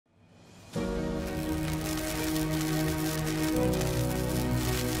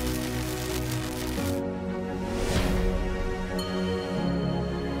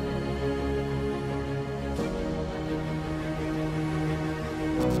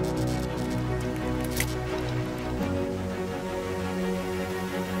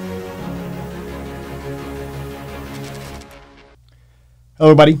Hello,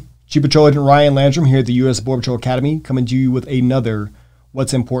 everybody. Chief Patrol Agent Ryan Landrum here at the U.S. Border Patrol Academy, coming to you with another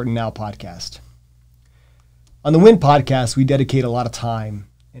What's Important Now podcast. On the W.I.N podcast, we dedicate a lot of time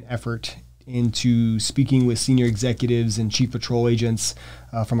and effort into speaking with senior executives and chief patrol agents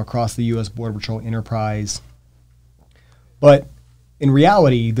from across the U.S. Border Patrol enterprise. But in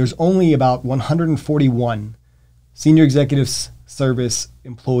reality, there's only about 141 senior executive service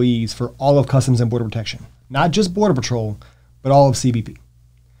employees for all of Customs and Border Protection. Not just Border Patrol, but all of CBP.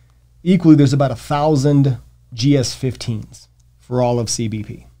 Equally, there's about 1,000 GS-15s for all of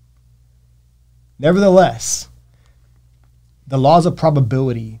CBP. Nevertheless, the laws of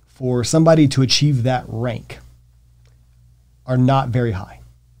probability for somebody to achieve that rank are not very high.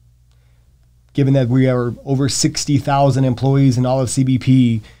 Given that we are over 60,000 employees in all of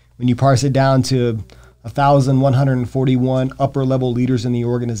CBP, when you parse it down to 1,141 upper-level leaders in the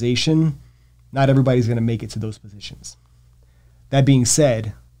organization, not everybody's going to make it to those positions. That being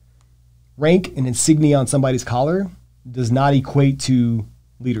said, rank and insignia on somebody's collar does not equate to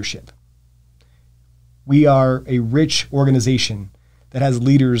leadership. We are a rich organization that has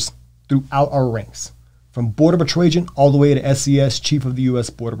leaders throughout our ranks, from Border Patrol Agent all the way to SCS, Chief of the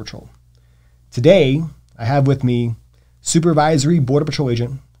U.S. Border Patrol. Today, I have with me Supervisory Border Patrol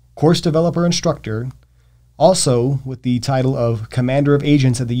Agent, Course Developer Instructor, also with the title of Commander of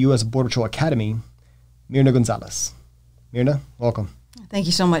Agents at the U.S. Border Patrol Academy, Mirna Gonzalez. Mirna, welcome. Thank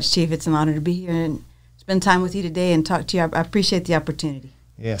you so much, Chief. It's an honor to be here and spend time with you today and talk to you. I appreciate the opportunity.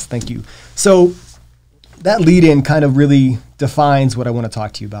 Yes, thank you. So that lead-in kind of really defines what I want to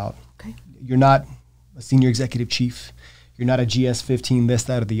talk to you about. Okay. You're not a senior executive chief. You're not a GS-15, this,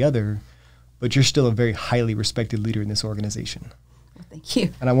 that, or the other, but you're still a very highly respected leader in this organization. Well, thank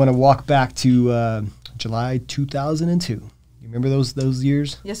you. And I want to walk back to July 2002. You remember those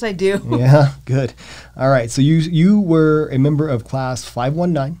years? Yes, I do. Yeah, good. All right, so you were a member of Class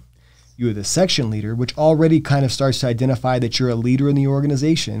 519. You were the section leader, which already kind of starts to identify that you're a leader in the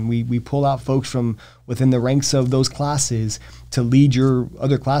organization. We pull out folks from within the ranks of those classes to lead your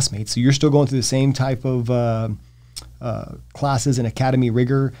other classmates. So you're still going through the same type of classes and academy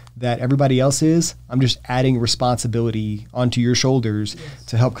rigor that everybody else is. I'm just adding responsibility onto your shoulders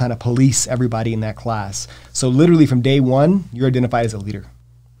to help kind of police everybody in that class. So literally from day one, you're identified as a leader,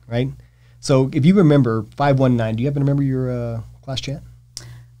 right? So if you remember 519, do you happen to remember your class chant?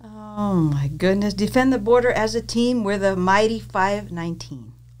 Oh, my goodness. Defend the border as a team. We're the mighty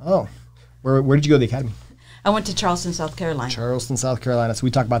 519. Oh, where did you go to the academy? I went to Charleston, South Carolina. Charleston, South Carolina. So we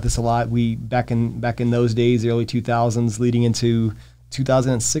talk about this a lot. We back in those days, the early 2000s, leading into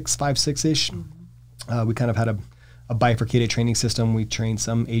 2006, 5-6-ish. Mm-hmm. We kind of had a bifurcated training system. We trained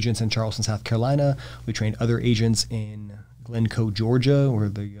some agents in Charleston, South Carolina. We trained other agents in Glencoe, Georgia, where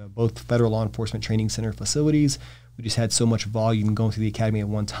the both federal law enforcement training center facilities. We just had so much volume going through the academy at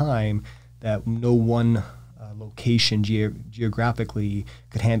one time that no one location geographically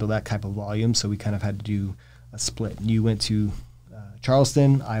could handle that type of volume. So we kind of had to do a split. You went to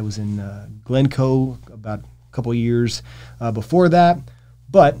Charleston. I was in Glencoe about a couple of years before that.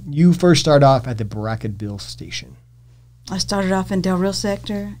 But you first started off at the Brackettville Station. I started off in Del Rio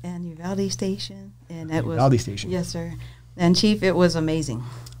Sector and Uvalde Station. And it was Uvalde Station. Yes, sir. And Chief, it was amazing.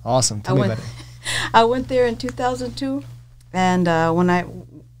 Awesome. Tell me about it. I went there in 2002. And when I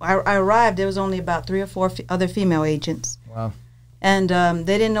arrived, there was only about 3 or 4 other female agents. Wow. And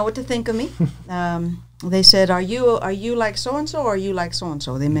they didn't know what to think of me. They said, are you like so-and-so or are you like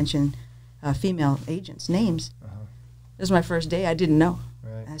so-and-so? They mentioned female agents' names. This was my first day. I didn't know.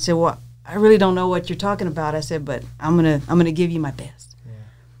 Right. I said, well, I really don't know what you're talking about. I said, but I'm gonna give you my best. Yeah.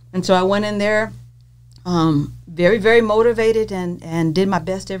 And so I went in there very, very motivated and did my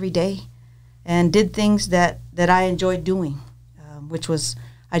best every day and did things that I enjoyed doing, which was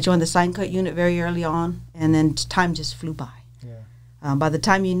I joined the sign cut unit very early on, and then time just flew by. By the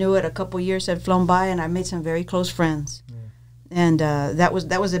time you knew it, a couple years had flown by, and I made some very close friends. Yeah. And that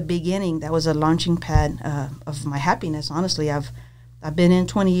was a beginning. That was a launching pad of my happiness. Honestly, I've been in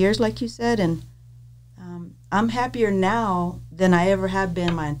 20 years, like you said, and I'm happier now than I ever have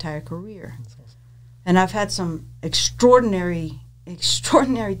been my entire career. Awesome. And I've had some extraordinary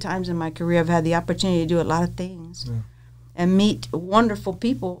times in my career. I've had the opportunity to do a lot of things and meet wonderful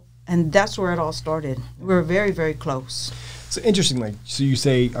people, and that's where it all started. We were very, very close. So interestingly, so you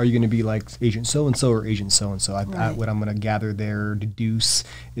say, are you going to be like Agent so-and-so or Agent so-and-so? Right. What I'm going to gather there, deduce,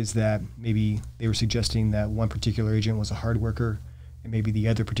 is that maybe they were suggesting that one particular agent was a hard worker and maybe the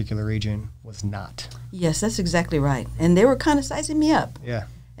other particular agent was not. Yes, that's exactly right. And they were kind of sizing me up. Yeah.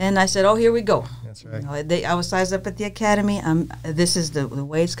 And I said, oh, here we go. That's right. You know, I was sized up at the academy. This is the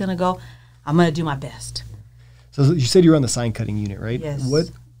way it's going to go. I'm going to do my best. So you said you're on the sign cutting unit, right?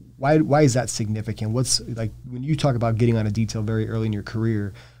 Yes. Why is that significant? What's like when you talk about getting on a detail very early in your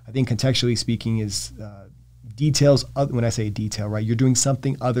career? I think contextually speaking is details. When I say detail, right, you're doing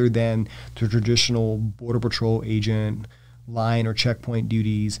something other than the traditional Border Patrol agent line or checkpoint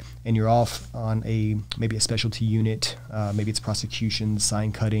duties, and you're off on maybe a specialty unit. Maybe it's prosecution,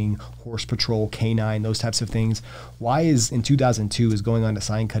 sign cutting, horse patrol, canine, those types of things. Why is in 2002 is going on to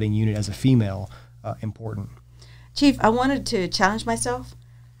sign cutting unit as a female important? Chief, I wanted to challenge myself.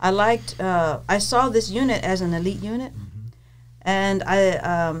 I saw this unit as an elite unit, and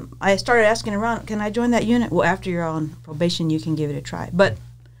I started asking around, can I join that unit? Well, after you're on probation, you can give it a try, but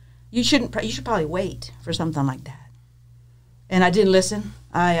you should probably wait for something like that. And I didn't listen.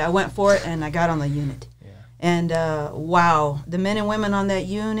 I went for it, and I got on the unit. Yeah. And wow, the men and women on that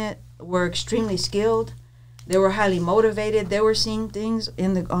unit were extremely skilled. They were highly motivated. They were seeing things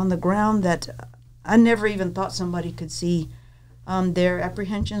on the ground that I never even thought somebody could see. Their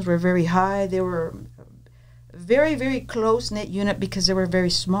apprehensions were very high. They were very, very close-knit unit because they were very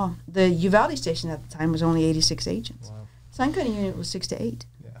small. The Uvalde station at the time was only 86 agents. Wow. Sign cutting unit was 6 to 8.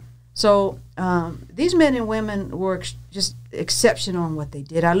 Yeah. So these men and women were just exceptional in what they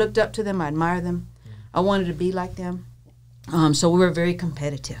did. I looked up to them. I admired them. I wanted to be like them. So we were very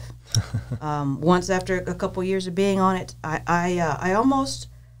competitive. Once after a couple years of being on it, I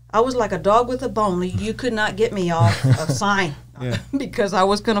was like a dog with a bone. You could not get me off a sign because I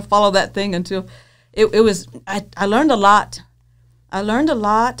was going to follow that thing until it was. I learned a lot. I learned a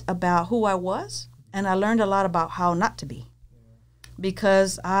lot about who I was, and I learned a lot about how not to be,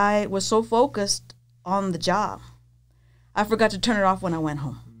 because I was so focused on the job, I forgot to turn it off when I went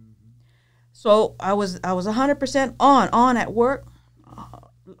home. So I was 100% on at work,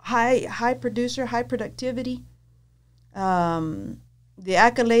 high producer, high productivity. The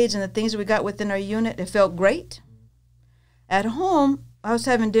accolades and the things that we got within our unit, it felt great. At home, I was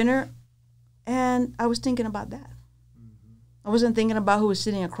having dinner, and I was thinking about that. I wasn't thinking about who was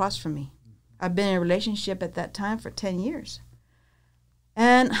sitting across from me. I've been in a relationship at that time for 10 years.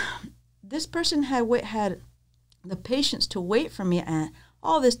 And this person had the patience to wait for me, and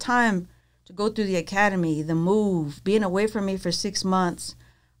all this time to go through the academy, the move, being away from me for 6 months,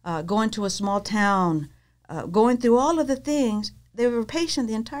 going to a small town, going through all of the things. They were patient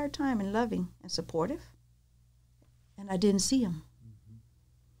the entire time and loving and supportive. And I didn't see them.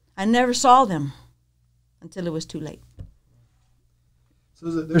 I never saw them until it was too late.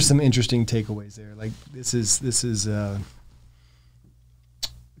 So there's some interesting takeaways there. Like this is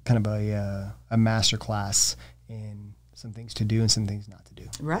kind of a master class in some things to do and some things not to do.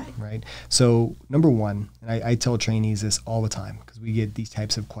 Right. Right. So number one, and I tell trainees this all the time because we get these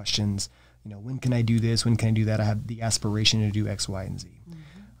types of questions. You know, when can I do this? When can I do that? I have the aspiration to do X, Y, and Z.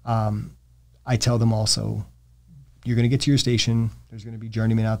 I tell them also, you're going to get to your station. There's going to be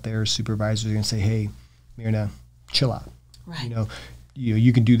journeymen out there, supervisors are going to say, hey, Myrna, chill out. Right.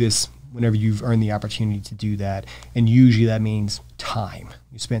 You can do this whenever you've earned the opportunity to do that. And usually that means time.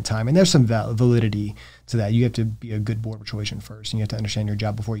 You spent time. And there's some validity to that. You have to be a good Border Patrol agent first, and you have to understand your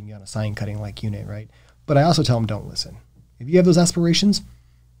job before you can get on a sign cutting like unit, right? But I also tell them, don't listen. If you have those aspirations,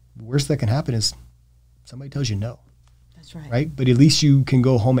 the worst that can happen is somebody tells you no. That's right. Right? But at least you can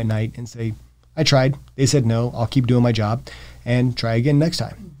go home at night and say, I tried. They said no. I'll keep doing my job and try again next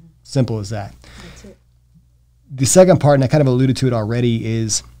time. Simple as that. That's it. The second part, and I kind of alluded to it already,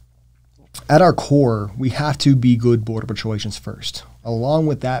 is at our core, we have to be good Border Patrol agents first. Along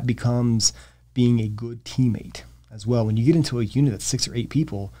with that becomes being a good teammate as well. When you get into a unit that's 6 or 8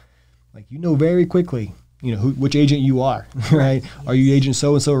 people, like very quickly, which agent you are, right? Yes. Are you agent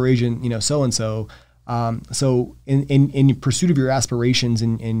so-and-so or agent, so-and-so? So in pursuit of your aspirations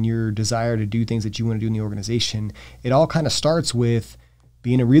and your desire to do things that you want to do in the organization, it all kind of starts with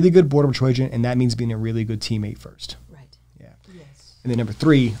being a really good Border Patrol agent, and that means being a really good teammate first. Right. Yeah. Yes. And then number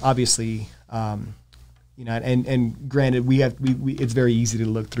 3, obviously, and granted, we it's very easy to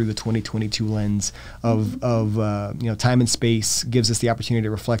look through the 2022 lens of time and space gives us the opportunity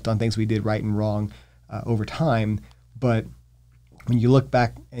to reflect on things we did right and wrong over time, but when you look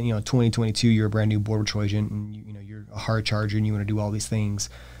back and 2022, you're a brand new Border Patrol agent, and you're a hard charger, and you want to do all these things,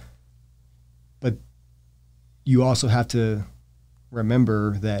 but you also have to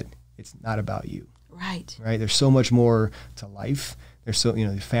remember that it's not about you. Right. Right. There's so much more to life. There's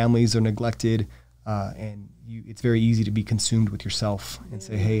families are neglected, and it's very easy to be consumed with yourself and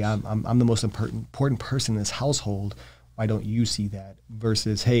say, hey, I'm the most important person in this household. Why don't you see that?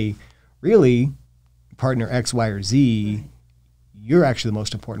 Versus, hey, really, partner X, Y, or Z. Right. You're actually the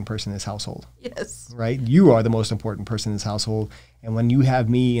most important person in this household. Yes. Right? You are the most important person in this household. And when you have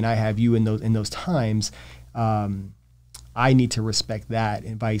me and I have you in those times, I need to respect that,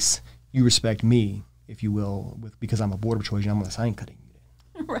 and vice you respect me, if you will, because I'm a Border Patrol agent. I'm on the sign cutting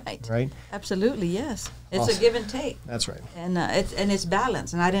unit. Right. Right. Absolutely. Yes. It's Awesome. a give and take. That's right. And it's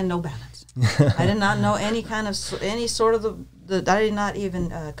balance, and I didn't know balance. I did not know any kind of any sort of the I did not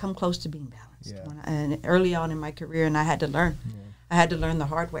even come close to being balanced. Yeah. And early on in my career, and I had to learn. Yeah. I had to learn the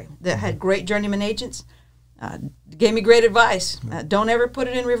hard way. That had great journeyman agents. Gave me great advice. Don't ever put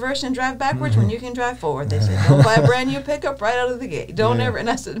it in reverse and drive backwards when you can drive forward. They said, don't buy a brand new pickup right out of the gate. Don't ever. And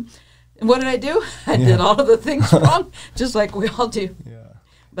I said, what did I do? I did all of the things wrong, just like we all do. Yeah.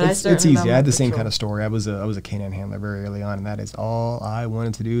 But it's easy. I had the same kind of story. I was a canine handler very early on, and that is all I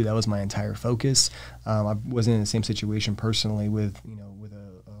wanted to do. That was my entire focus. I wasn't in the same situation personally with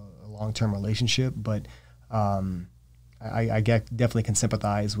a long-term relationship, but I definitely can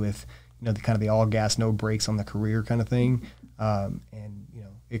sympathize with the kind of the all gas no brakes on the career kind of thing, and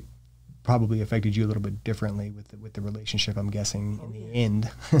it probably affected you a little bit differently with the relationship, I'm guessing, in the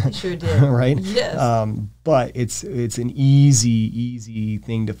end. It sure did. Right? Yes. But it's an easy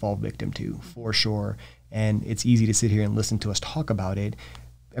thing to fall victim to, for sure. And it's easy to sit here and listen to us talk about it.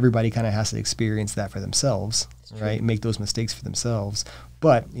 Everybody kind of has to experience that for themselves, right? Make those mistakes for themselves.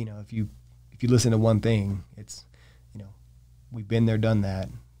 But, if you listen to one thing, it's, we've been there, done that.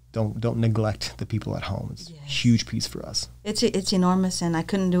 Don't neglect the people at home. It's a huge piece for us. It's enormous, and I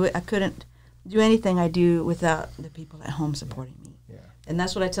couldn't do it. I couldn't do anything I do without the people at home supporting me. Yeah. And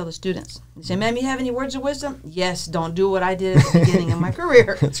that's what I tell the students. They say, ma'am, you have any words of wisdom? Yes, don't do what I did at the beginning of my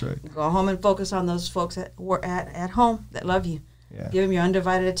career. That's right. Go home and focus on those folks at home that love you. Yeah. Give them your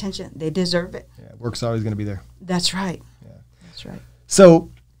undivided attention. They deserve it. Yeah, work's always going to be there. That's right. Yeah. That's right.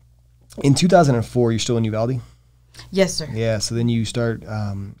 So in 2004, you're still in Uvalde? Yes, sir. Yeah, so then you start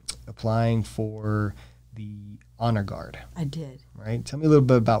applying for the Honor Guard. I did. Right? Tell me a little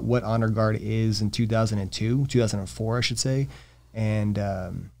bit about what Honor Guard is in 2004, I should say, and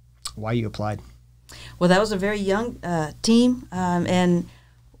why you applied. Well, that was a very young team, and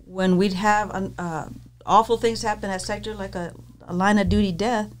when we'd have awful things happen at sector, like a line of duty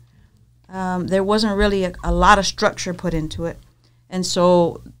death, there wasn't really a lot of structure put into it. And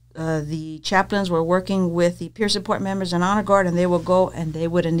so the chaplains were working with the peer support members and Honor Guard, and they would go and they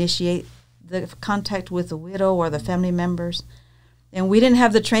would initiate the contact with the widow or the family members. And we didn't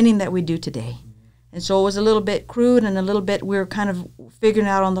have the training that we do today. And so it was a little bit crude and a little bit, we were kind of figuring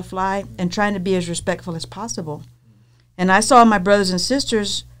out on the fly and trying to be as respectful as possible. And I saw my brothers and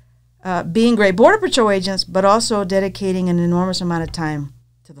sisters being great Border Patrol agents, but also dedicating an enormous amount of time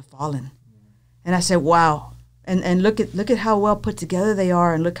to the fallen. And I said, wow. And look at how well put together they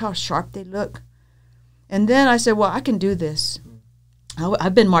are, and look how sharp they look. And then I said, well, I can do this.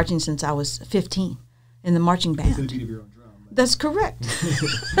 I've been marching since I was 15 in the marching band. To the beat of your own drum. That's correct.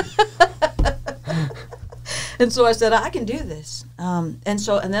 And so I said, I can do this. And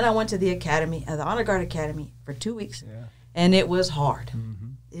then I went to the academy, the Honor Guard Academy, for 2 weeks. Yeah. And it was hard.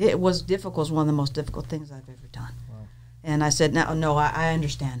 Mm-hmm. It was difficult. It was one of the most difficult things I've ever done. Wow. And I said, no, I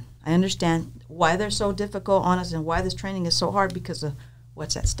understand. I understand why they're so difficult on us and why this training is so hard, because of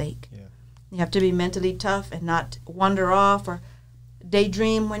what's at stake. Yeah. You have to be mentally tough and not wander off or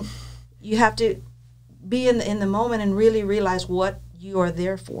daydream. When you have to be in the moment and really realize what you are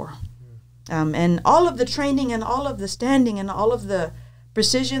there for. And all of the training and all of the standing and all of the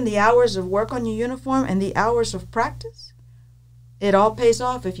precision, the hours of work on your uniform and the hours of practice, it all pays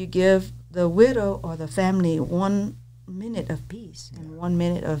off if you give the widow or the family 1 minute of peace and 1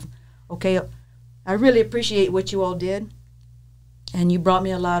 minute of, okay, I really appreciate what you all did, and you brought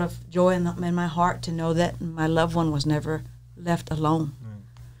me a lot of joy in my heart to know that my loved one was never left alone.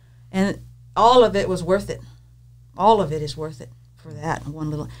 And all of it was worth it. All of it is worth it for that one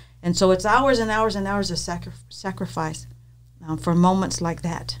little. And so it's hours and hours and hours of sacrifice for moments like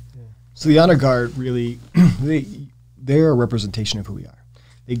that. Yeah. So the Honor Guard really, they're a representation of who we are.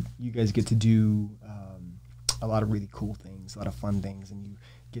 You guys get to do a lot of really cool things, a lot of fun things, and you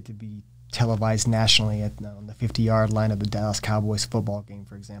get to be televised nationally on the 50-yard line of the Dallas Cowboys football game,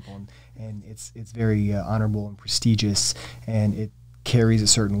 for example. And it's very honorable and prestigious, and it carries a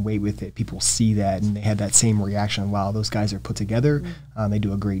certain weight with it. People see that, and they have that same reaction. Wow, those guys are put together. They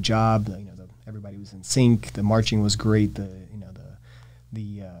do a great job. Everybody was in sync. The marching was great. The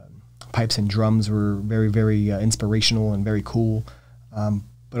pipes and drums were very, very inspirational and very cool.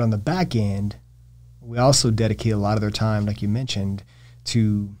 But on the back end, we also dedicate a lot of their time, like you mentioned,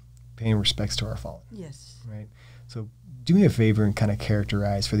 to paying respects to our fallen. Yes. Right. So do me a favor and kind of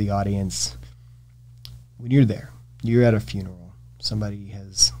characterize for the audience, when you're there, you're at a funeral, somebody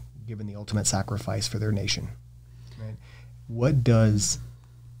has given the ultimate sacrifice for their nation. Right. What does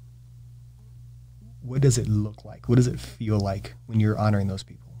what does it look like? What does it feel like when you're honoring those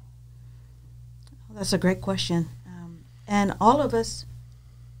people? Well, that's a great question. And all of us,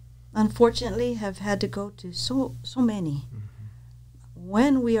 unfortunately, have had to go to so many.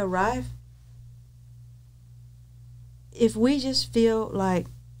 When we arrive, if we just feel like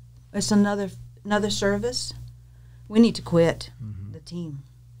it's another service, we need to quit the team,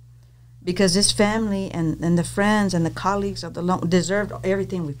 because this family and the friends and the colleagues of the deserve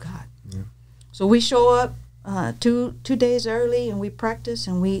everything we've got. Yeah. So we show up 2 days early, and we practice,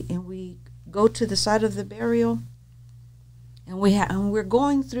 and we go to the site of the burial, and we're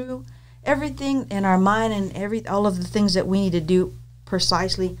going through everything in our mind and all of the things that we need to do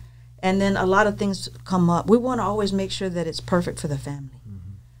precisely. And then a lot of things come up. We want to always make sure that it's perfect for the family.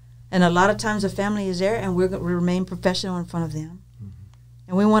 And a lot of times the family is there, and we remain professional in front of them.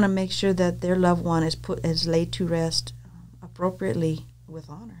 And we want to make sure that their loved one is laid to rest appropriately with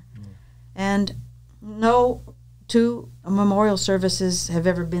honor. And no 2 memorial services have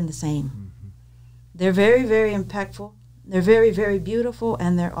ever been the same. They're very, very impactful. They're very, very beautiful,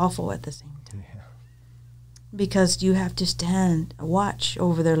 and they're awful at the same time. Yeah. Because you have to stand, watch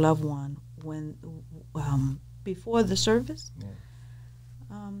over their loved one when before the service. Yeah.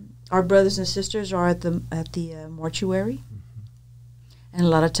 Our brothers and sisters are at the mortuary, and a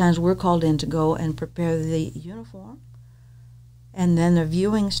lot of times we're called in to go and prepare the uniform, and then the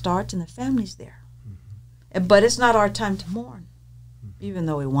viewing starts, and the family's there. But it's not our time to mourn, even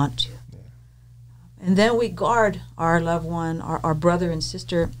though we want to. And then we guard our loved one, our brother and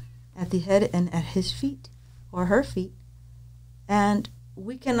sister, at the head and at his feet or her feet. And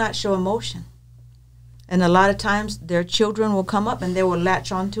we cannot show emotion. And a lot of times their children will come up and they will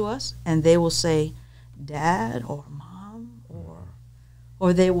latch on to us, and they will say, Dad or Mom,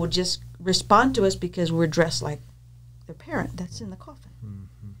 or they will just respond to us because we're dressed like their parent that's in the coffin.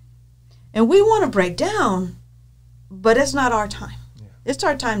 And we want to break down, but it's not our time. Yeah. It's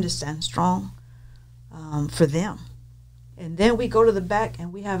our time to stand strong. For them. And then we go to the back,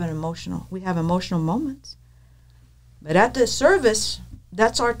 and we have emotional moments. But at the service,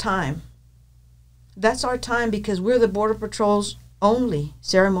 that's our time. That's our time, because we're the Border Patrol's only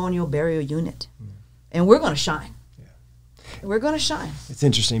ceremonial burial unit. And we're going to shine. Yeah. We're going to shine. It's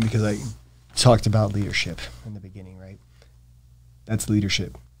interesting because I talked about leadership in the beginning, right? That's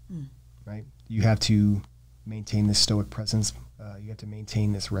leadership, right? You have to maintain this stoic presence. You have to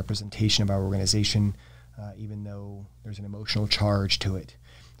maintain this representation of our organization, even though there's an emotional charge to it.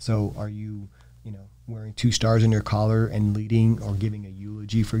 So are you, wearing 2 stars in your collar and leading or giving a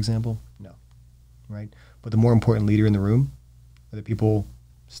eulogy, for example? No, right? But the more important leader in the room are the people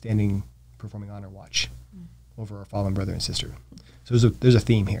standing, performing honor watch over our fallen brother and sister. So there's a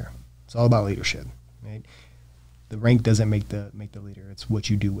theme here. It's all about leadership, right? The rank doesn't make the leader. It's what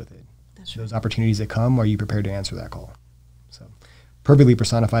you do with it. That's right. Those opportunities that come, are you prepared to answer that call? So perfectly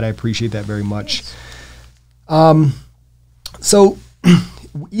personified. I appreciate that very much. So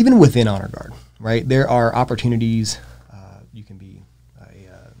even within Honor Guard, right, there are opportunities. You can be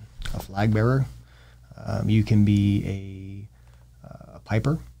a flag bearer. You can be a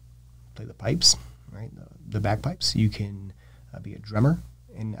piper, play the pipes, right, the bagpipes. You can be a drummer.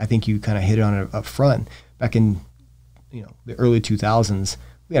 And I think you kind of hit it on it up front. Back in the early 2000s,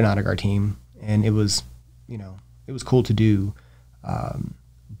 we had an Honor Guard team, and it was cool to do,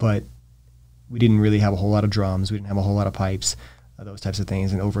 but we didn't really have a whole lot of drums. We didn't have a whole lot of pipes, those types of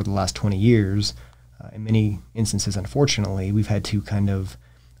things. And over the last 20 years, in many instances, unfortunately, we've had to kind of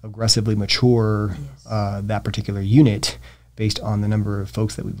aggressively mature that particular unit based on the number of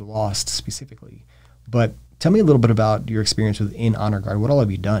folks that we've lost specifically. But tell me a little bit about your experience within Honor Guard. What all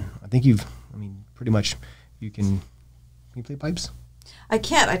have you done? I think pretty much can you play pipes? I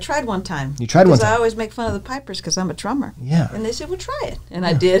can't. I tried one time. You tried one time? Because I always make fun of the pipers because I'm a drummer. Yeah. And they said, well, try it. And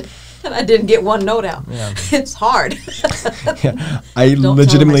I did. And I didn't get one note out. Yeah. It's hard. Yeah. I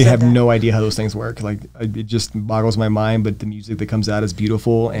legitimately have no idea how those things work. Like, it just boggles my mind, but the music that comes out is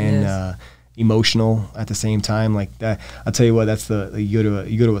beautiful and emotional at the same time. Like that, I'll tell you what, that's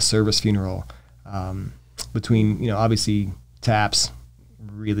you go to a service funeral, between, obviously taps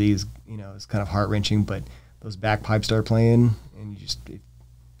really is, is kind of heart-wrenching, but those bagpipes start playing, and you just,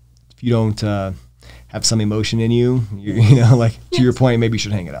 if you don't have some emotion in you, to your point, maybe you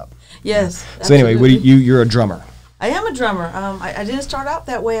should hang it up. Yes. So anyway, you're a drummer. I am a drummer. I didn't start out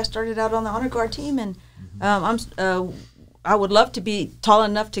that way. I started out on the Honor Guard team, and I would love to be tall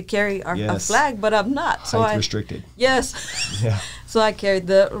enough to carry a flag, but I'm not. So Height restricted. Yes. Yeah. So I carried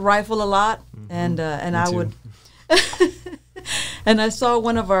the rifle a lot, and I would. And I saw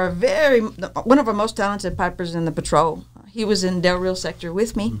one of our most talented pipers in the patrol. He was in Del Rio sector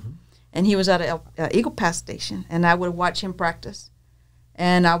with me, and he was at a Eagle Pass station, and I would watch him practice,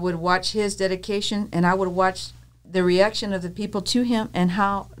 and I would watch his dedication, and I would watch the reaction of the people to him and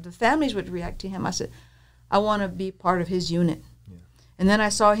how the families would react to him. I said, I want to be part of his unit. Yeah. And then I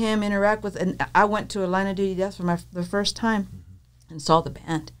saw him interact with, and I went to a line of duty death for the first time and saw the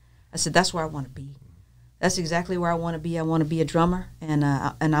band. I said, that's where I want to be. That's exactly where I want to be. I want to be a drummer, and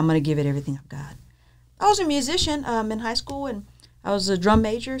I'm going to give it everything I've got. I was a musician in high school, and I was a drum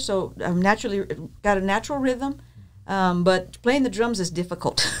major, so I naturally got a natural rhythm. But playing the drums is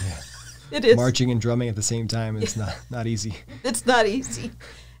difficult. Yeah. It is. Marching and drumming at the same time is not easy. It's not easy.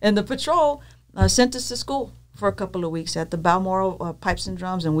 And the patrol sent us to school for a couple of weeks at the Balmoral Pipes and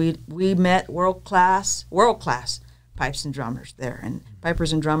Drums, and we met world class pipes and drummers there, and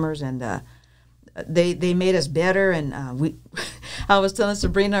pipers and drummers, and they made us better. And I was telling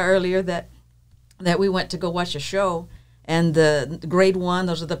Sabrina earlier that we went to go watch a show, and the grade 1,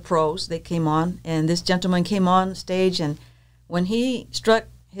 those are the pros, they came on, and this gentleman came on stage, and when he struck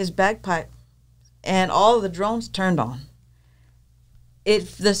his bagpipe and all of the drones turned on,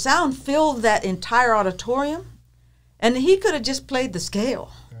 the sound filled that entire auditorium, and he could have just played the scale.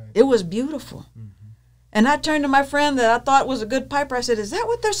 Right. It was beautiful. And I turned to my friend that I thought was a good piper. I said, is that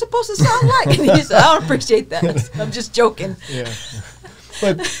what they're supposed to sound like? And he said, I don't appreciate that. I'm just joking. Yeah.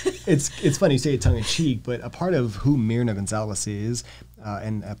 But it's funny you say it tongue-in-cheek, but a part of who Myrna Gonzalez is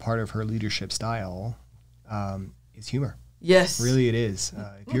and a part of her leadership style is humor. Yes. Really it is.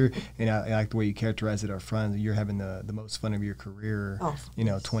 If you're, and I like the way you characterize it up front, you're having the most fun of your career,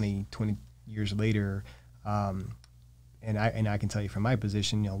 20 years later. And I can tell you from my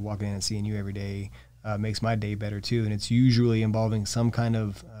position, walking in and seeing you every day makes my day better too. And it's usually involving some kind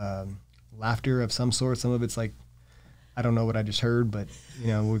of laughter of some sort. Some of it's like, I don't know what I just heard, but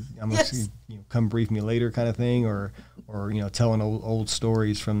I'm gonna come brief me later kind of thing, or telling old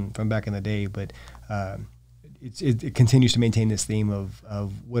stories from back in the day. But it continues to maintain this theme of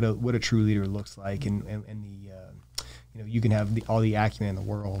what a true leader looks like, and the you can have all the acumen in the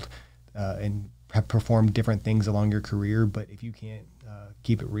world and perform different things along your career, but if you can't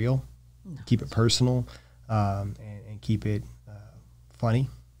keep it real, keep it personal, and keep it funny,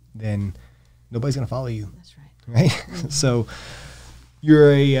 then nobody's gonna follow you. That's right. Right? Mm-hmm. So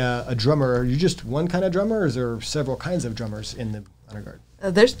you're a drummer. Are you just one kind of drummer, or is there several kinds of drummers in the honor guard?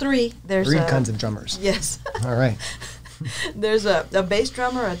 There's three. There's 3 kinds of drummers. Yes. All right. There's a bass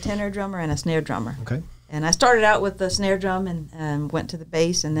drummer, a tenor drummer, and a snare drummer. Okay. And I started out with the snare drum and went to the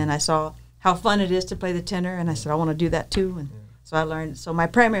bass, and then I saw how fun it is to play the tenor, and I said, I want to do that too. And so I learned. So my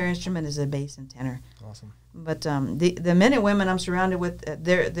primary instrument is the bass and tenor. Awesome. But the men and women I'm surrounded with,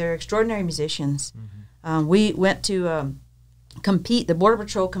 they're extraordinary musicians. Mm-hmm. We went to compete. The Border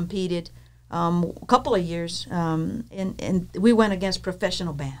Patrol competed a couple of years, and we went against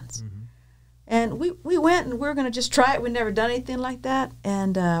professional bands. Mm-hmm. And we went, and we were going to just try it. We'd never done anything like that,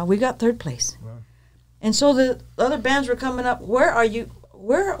 and we got 3rd place. Wow. And so the other bands were coming up. Where are you?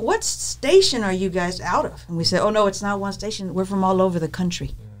 What station are you guys out of? And we said, oh, no, it's not one station. We're from all over the country.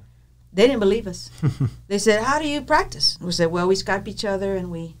 Yeah. They didn't believe us. They said, how do you practice? And we said, well, we Skype each other, and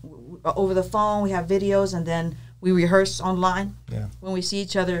we over the phone, we have videos, and then we rehearse online. Yeah. When we see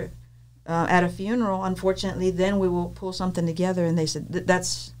each other at a funeral, unfortunately, then we will pull something together. And they said,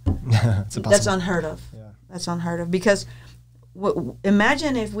 that's unheard of. Yeah. That's unheard of. Because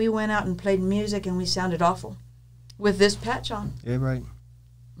imagine if we went out and played music and we sounded awful with this patch on. Yeah, right.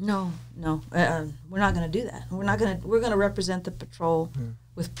 No, we're not going to do that. We're going to represent the patrol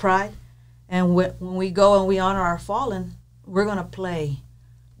with pride, and when we go and we honor our fallen, we're going to play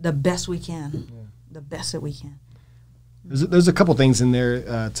the best we can, the best that we can. There's a couple things in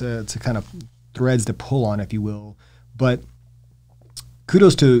there to kind of threads to pull on, if you will, but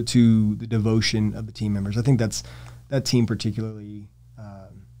kudos to the devotion of the team members. I think that team particularly.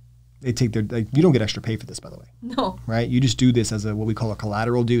 They take you don't get extra pay for this, by the way. No. Right? You just do this as what we call a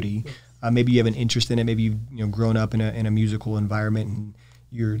collateral duty. Yes. Maybe you have an interest in it. Maybe you've grown up in a musical environment, and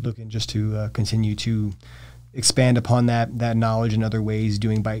you're looking just to continue to expand upon that knowledge in other ways,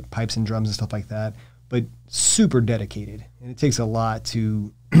 doing pipes and drums and stuff like that. But super dedicated, and it takes a lot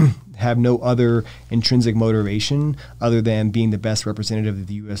to have no other intrinsic motivation other than being the best representative of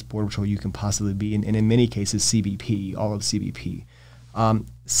the U.S. Border Patrol you can possibly be, and in many cases CBP, all of CBP.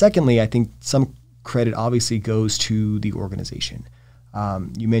 Secondly, I think some credit obviously goes to the organization.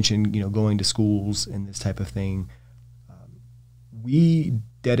 You mentioned, going to schools and this type of thing. We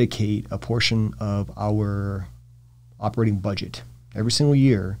dedicate a portion of our operating budget every single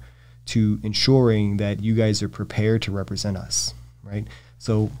year to ensuring that you guys are prepared to represent us, right?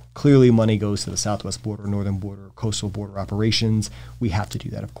 So clearly money goes to the southwest border, northern border, coastal border operations. We have to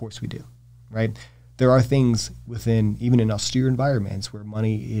do that. Of course we do, right? There are things within, even in austere environments, where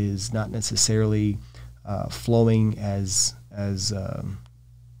money is not necessarily flowing as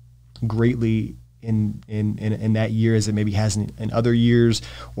greatly in that year as it maybe has in other years,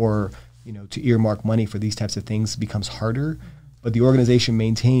 or to earmark money for these types of things becomes harder. But the organization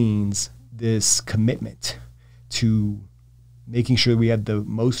maintains this commitment to making sure we have the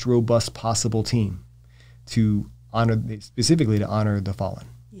most robust possible team to specifically to honor the fallen.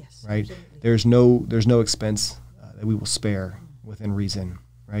 Yes, right. Absolutely. There's no expense that we will spare within reason,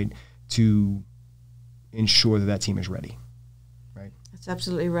 right, to ensure that team is ready. Right. That's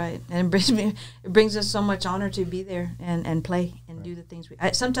absolutely right, and it brings us so much honor to be there and play and do the things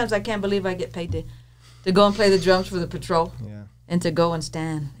sometimes I can't believe I get paid to go and play the drums for the patrol. Yeah. And to go and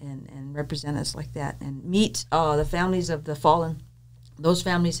stand and represent us like that and meet the families of the fallen. Those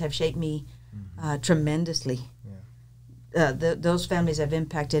families have shaped me tremendously. Yeah. Those families have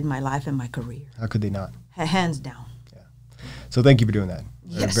impacted my life and my career. How could they not? Hands down. Yeah. So thank you for doing that.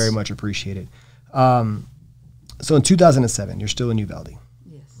 Yes. I very much appreciate it. So in 2007, you're still in Uvalde.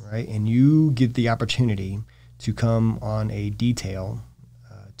 Yes. Right? And you get the opportunity to come on a detail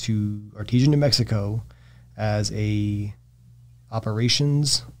to Artesia, New Mexico as a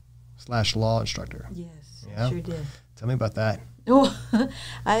operations/law instructor. Yes, Yeah? I sure did. Tell me about that. Oh,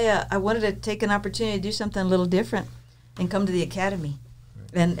 I wanted to take an opportunity to do something a little different and come to the academy.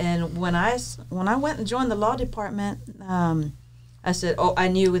 Right. And when I went and joined the law department, I said, I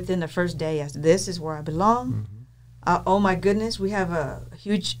knew within the first day, I said, this is where I belong. Mm-hmm. Oh my goodness, we have a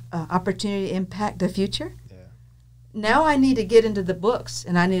huge opportunity to impact the future. Yeah. Now I need to get into the books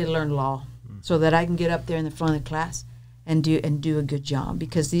and I need to learn law so that I can get up there in the front of the class and do a good job,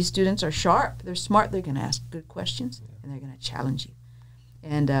 because these students are sharp, they're smart, they're going to ask good questions, and they're going to challenge you.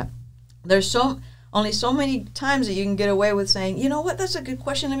 And there's only so many times that you can get away with saying, you know what, that's a good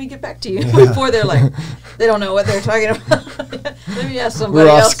question, let me get back to you, before they're like, they don't know what they're talking about. Let me ask somebody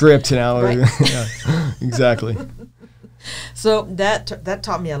else. We're off script now. Right? Yeah, exactly. So that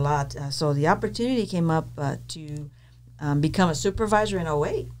taught me a lot. So the opportunity came up to become a supervisor in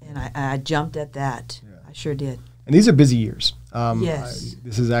 2008, and I jumped at that. Yeah. I sure did. And these are busy years. Yes.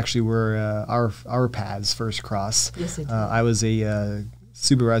 This is actually where our paths first cross. Yes, it did. I was a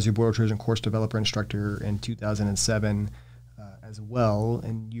supervisory board tourism course developer instructor in 2007 as well,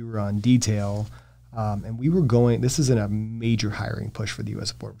 and you were on detail. And we were going, this is in a major hiring push for the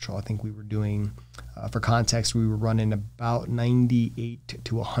U.S. Border Patrol. I think we were doing, for context, we were running about 98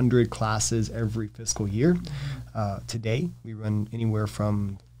 to 100 classes every fiscal year. Today, we run anywhere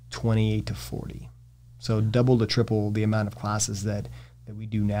from 28 to 40. So double to triple the amount of classes that we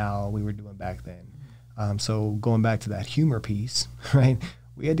do now, we were doing back then. So going back to that humor piece, right?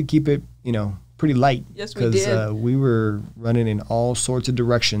 We had to keep it, pretty light. Yes, we did. Because we were running in all sorts of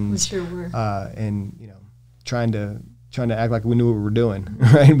directions. We sure were. And trying to act like we knew what we were doing,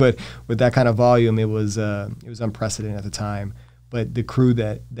 right? But with that kind of volume, it was unprecedented at the time. But the crew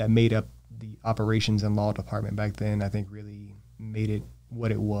that made up the operations and law department back then, I think, really made it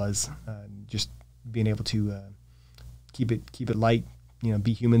what it was. Just being able to keep it light,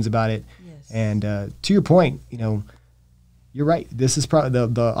 be humans about it. Yes. And to your point, you're right. This is probably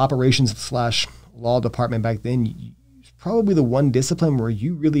the operations/law department back then. Probably the one discipline where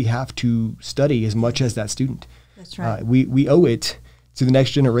you really have to study as much as that student. That's right. We owe it to the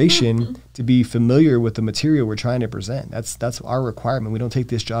next generation to be familiar with the material we're trying to present. That's our requirement. We don't take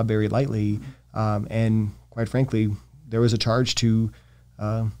this job very lightly. And quite frankly, there was a charge to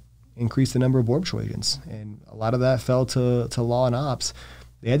increase the number of Border Patrol agents, and a lot of that fell to law and ops.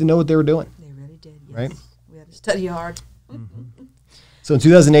 They had to know what they were doing. They really did. Yes. Right. We had to study hard. Mm-hmm. So in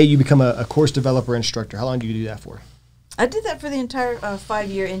 2008, you become a course developer instructor. How long did you do that for? I did that for the entire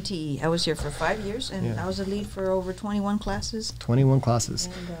 5-year NTE. I was here for 5 years, and I was a lead for over 21 classes. 21 classes.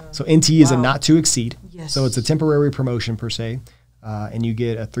 And, so NTE is a not to exceed. Yes. So it's a temporary promotion per se, and you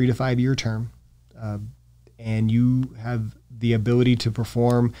get a 3 to 5 year term, and you have the ability to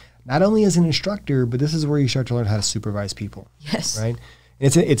perform not only as an instructor, but this is where you start to learn how to supervise people. Yes. Right.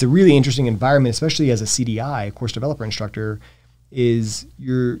 And it's a really interesting environment, especially as a CDI, course developer instructor. Is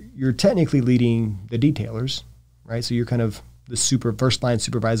you're technically leading the detailers, right? So you're kind of the first line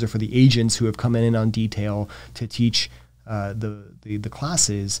supervisor for the agents who have come in on detail to teach the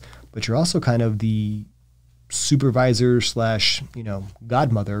classes, but you're also kind of the supervisor /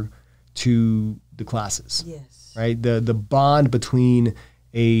 godmother to the classes. Yes. Right? The bond between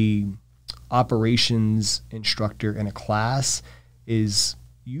a operations instructor and a class is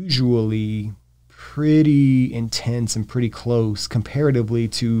usually pretty intense and pretty close comparatively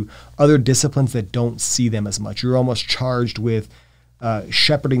to other disciplines that don't see them as much. You're almost charged with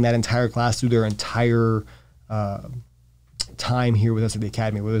shepherding that entire class through their entire time here with us at the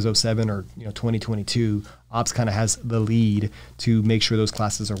academy, whether it's 07 or 2022. Ops kind of has the lead to make sure those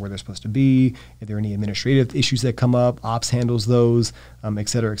classes are where they're supposed to be. If there are any administrative issues that come up, Ops handles those, et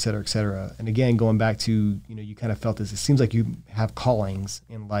cetera, et cetera, et cetera. And again, going back to, you kind of felt this, it seems like you have callings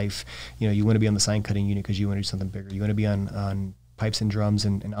in life. You want to be on the sign cutting unit because you want to do something bigger. You want to be on pipes and drums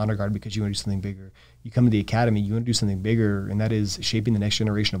and honor guard because you want to do something bigger. You come to the academy, you want to do something bigger, and that is shaping the next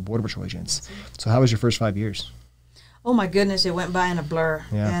generation of Border Patrol agents. So how was your first 5 years? Oh my goodness, it went by in a blur.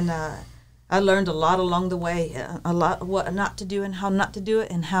 Yeah. And I learned a lot along the way, a lot what not to do and how not to do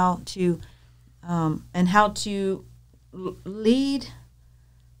it, and how to lead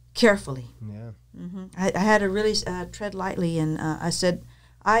carefully. Yeah. Mm-hmm. I had to really tread lightly, and I said,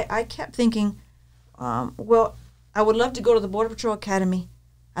 I kept thinking, well, I would love to go to the Border Patrol Academy.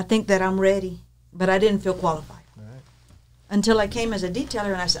 I think that I'm ready, but I didn't feel qualified. Right. Until I came as a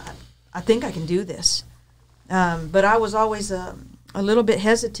detailer, and I said, I think I can do this. But I was always a little bit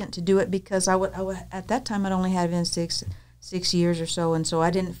hesitant to do it because I would at that time I'd only had been six years or so, and so I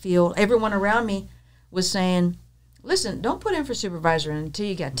didn't feel. Everyone around me was saying, "Listen, don't put in for supervisor until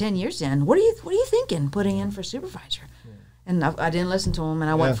you got 10 years in. What are you thinking putting in for supervisor?" Yeah. And I didn't listen to them, and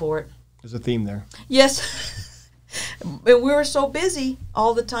I went for it. There's a theme there. Yes, and we were so busy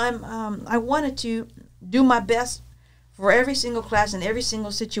all the time. I wanted to do my best for every single class and every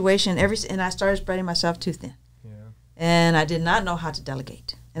single situation. And I started spreading myself too thin. And I did not know how to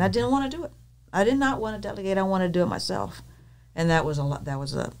delegate, and I didn't want to do it. I did not want to delegate. I wanted to do it myself, and that was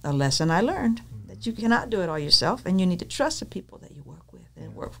a lesson I learned, that you cannot do it all yourself, and you need to trust the people that you work with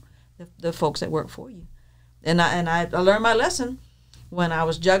and the folks that work for you. And I learned my lesson when I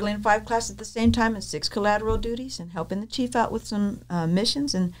was juggling 5 classes at the same time and 6 collateral duties and helping the chief out with some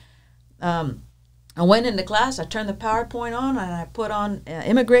missions. And I went into class. I turned the PowerPoint on, and I put on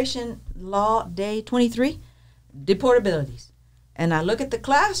Immigration Law Day 23. Deportabilities, and I look at the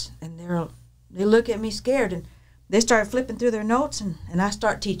class, and they look at me scared, and they start flipping through their notes, and I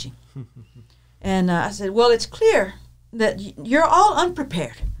start teaching. And I said, well, it's clear that you're all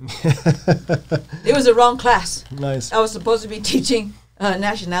unprepared. It was the wrong class. Nice. I was supposed to be teaching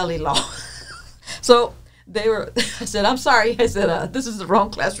nationality law. So I said, I'm sorry. I said, this is the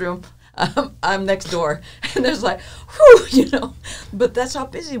wrong classroom. I'm next door. And there's like, whew, but that's how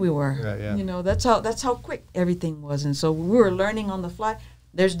busy we were. Right, yeah. That's how quick everything was. And so we were learning on the fly.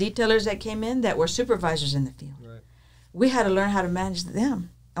 There's detailers that came in that were supervisors in the field. Right. We had to learn how to manage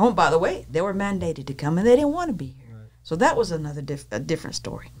them. Oh, by the way, they were mandated to come, and they didn't want to be here. Right. So that was another different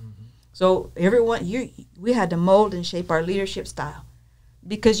story. Mm-hmm. So we had to mold and shape our leadership style,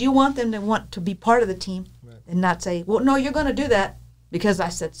 because you want them to want to be part of the team, right, and not say, well, no, you're going to do that because I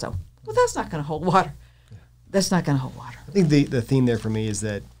said so. Well, that's not going to hold water. Yeah. That's not going to hold water. I think the theme there for me is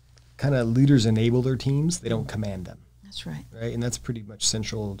that kind of leaders enable their teams. They don't command them. That's right. Right, and that's pretty much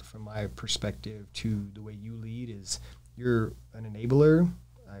central from my perspective to the way you lead. Is you're an enabler.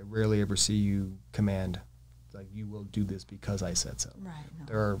 I rarely ever see you command, like, you will do this because I said so. Right.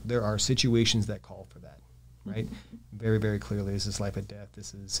 No. There are situations that call for that, right? Very, very clearly, this is life and death.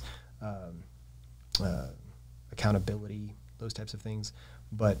 This is accountability, those types of things.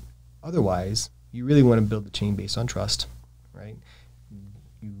 But otherwise, you really want to build the team based on trust, right?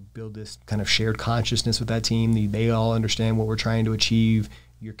 You build this kind of shared consciousness with that team. They all understand what we're trying to achieve.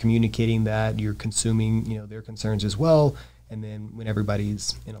 You're communicating that. You're consuming, their concerns as well. And then when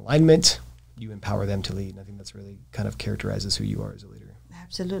everybody's in alignment, you empower them to lead. And I think that's really kind of characterizes who you are as a leader.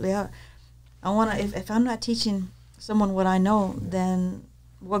 Absolutely. I want to. If I'm not teaching someone what I know, then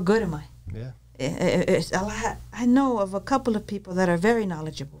what good am I? Yeah. I know of a couple of people that are very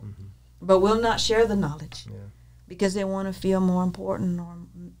knowledgeable, but will not share the knowledge because they want to feel more important.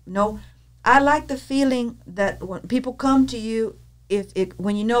 I like the feeling that when people come to you,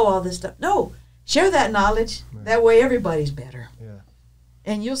 when you know all this stuff, share that knowledge. Right. That way everybody's better. Yeah.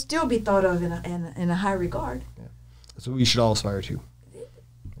 And you'll still be thought of in a high regard. Yeah. That's what we should all aspire to. Yeah.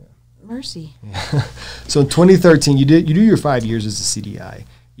 Mercy. Yeah. So in 2013, you do your 5 years as a CDI.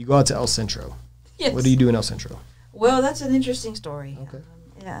 You go out to El Centro. Yes. What do you do in El Centro? Well, that's an interesting story. Okay.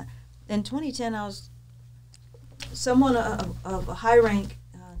 In 2010, someone of a high rank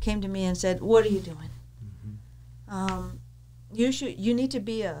came to me and said, "What are you doing? You need to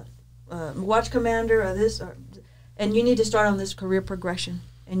be a watch commander or this, and you need to start on this career progression,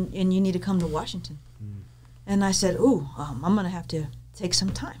 and you need to come to Washington." And I said, I'm going to have to take some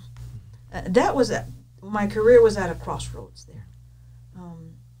time. My career was at a crossroads there.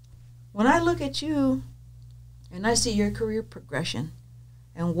 when I look at you and I see your career progression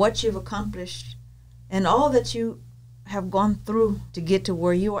and what you've accomplished and all that you have gone through to get to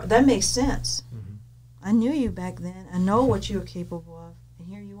where you are, that makes sense. Mm-hmm. I knew you back then. I know what you were capable of. And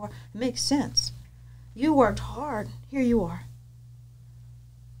here you are. It makes sense. You worked hard. Here you are.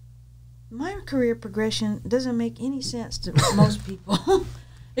 My career progression doesn't make any sense to most people.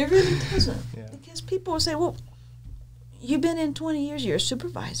 It really doesn't. Yeah. Because people will say, well, you've been in 20 years, you're a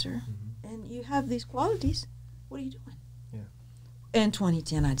supervisor, and you have these qualities. What are you doing? Yeah. In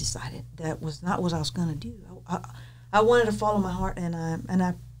 2010, I decided that was not what I was going to do. I wanted to follow my heart, and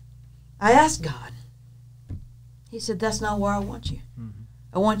I asked God. He said, that's not where I want you. Mm-hmm.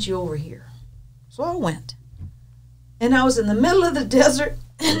 I want you over here. So I went. And I was in the middle of the desert,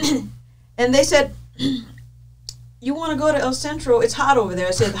 and they said, you want to go to El Centro? It's hot over there.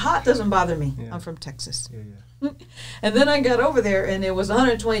 I said, hot doesn't bother me. Yeah. I'm from Texas. Yeah. And then I got over there, and it was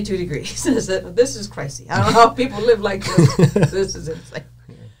 122 degrees. And I said, this is crazy. I don't know how people live like this. This is insane.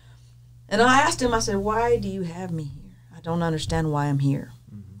 Yeah. And I asked him, I said, why do you have me here? I don't understand why I'm here.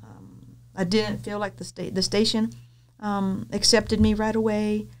 Mm-hmm. I didn't feel like the station accepted me right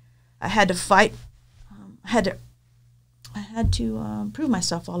away. I had to fight. I had to prove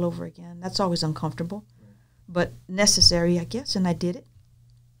myself all over again. That's always uncomfortable, but necessary, I guess, and I did it.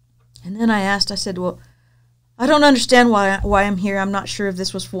 And then I said, well, I don't understand why I'm here. I'm not sure if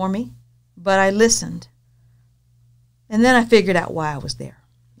this was for me, but I listened. And then I figured out why I was there.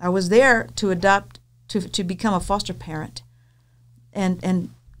 I was there to adopt, to become a foster parent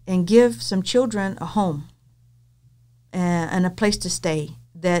and give some children a home and a place to stay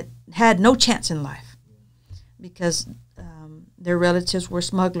that had no chance in life because their relatives were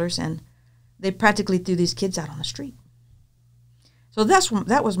smugglers and they practically threw these kids out on the street. So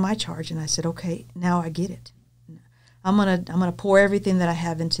that was my charge, and I said, okay, now I get it. I'm gonna pour everything that I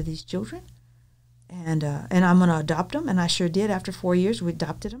have into these children, and I'm gonna adopt them, and I sure did. After 4 years, we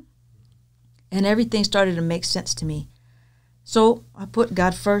adopted them, and everything started to make sense to me. So I put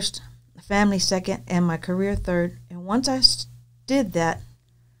God first, family second, and my career third. And once I did that,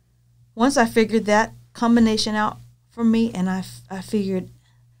 once I figured that combination out for me, and I figured,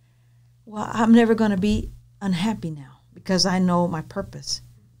 well, I'm never going to be unhappy now because I know my purpose.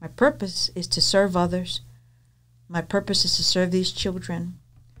 My purpose is to serve others. My purpose is to serve these children.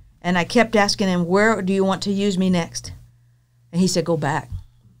 And I kept asking him, where do you want to use me next? And he said, go back.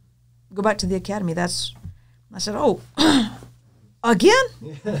 Go back to the academy. I said, oh, again?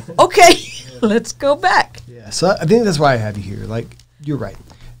 Yeah. Okay, let's go back. Yeah, so I think that's why I have you here. Like, you're right.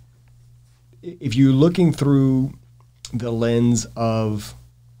 If you're looking through the lens of,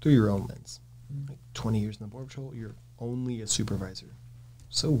 through your own lens, like 20 years in the Border Patrol, you're only a supervisor.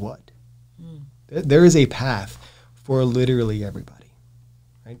 So what? There is a path for literally everybody,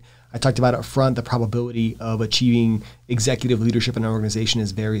 right? I talked about up front, the probability of achieving executive leadership in an organization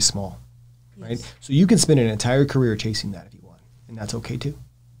is very small, yes. Right? So you can spend an entire career chasing that if you want, and that's okay too.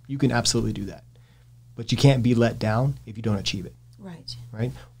 You can absolutely do that. But you can't be let down if you don't achieve it. Right.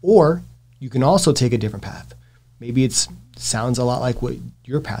 Right? Or you can also take a different path. Maybe it sounds a lot like what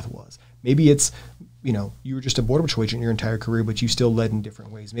your path was. Maybe it's, you were just a Border Patrol agent your entire career, but you still led in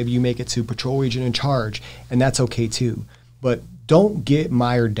different ways. Maybe you make it to Patrol Agent in Charge, and that's okay too. But don't get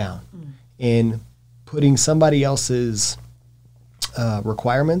mired down in putting somebody else's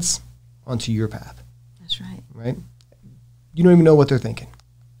requirements onto your path. That's right. Right? You don't even know what they're thinking.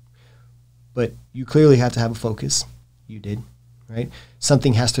 But you clearly have to have a focus. You did, right?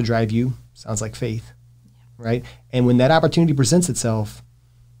 Something has to drive you. Sounds like faith, right? And when that opportunity presents itself,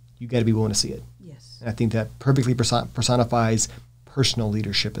 you got to be willing to see it. Yes. And I think that perfectly personifies personal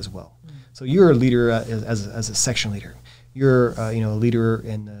leadership as well. So you're a leader as a section leader. You're a leader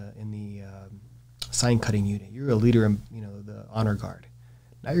in the sign cutting unit. You're a leader in the honor guard.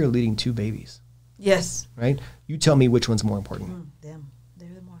 Now you're leading 2 babies. Yes. Right? You tell me which one's more important. Them. They're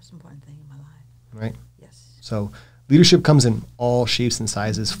the most important thing in my life. Right? Yes. So leadership comes in all shapes and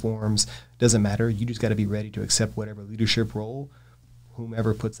sizes, forms. Doesn't matter. You just got to be ready to accept whatever leadership role,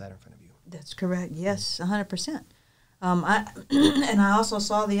 whomever puts that in front of you. That's correct. Yes, 100%. And I also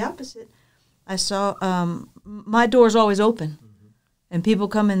saw the opposite. I saw my door's always open, and people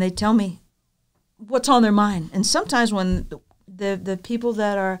come and they tell me what's on their mind. And sometimes when the people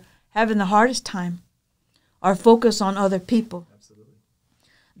that are having the hardest time are focused on other people. Absolutely.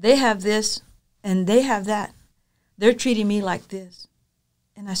 They have this and they have that. They're treating me like this.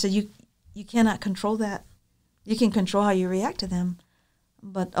 And I said, you cannot control that. You can control how you react to them.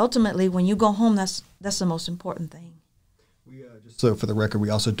 But ultimately, when you go home, that's the most important thing. Just so for the record, we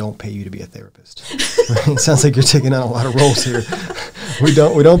also don't pay you to be a therapist. It sounds like you're taking on a lot of roles here. we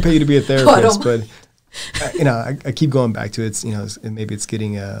don't pay you to be a therapist, but I keep going back to it. It's, maybe it's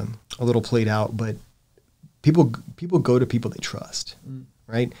getting a little played out, but people go to people they trust,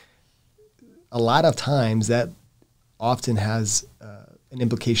 right? A lot of times that often has an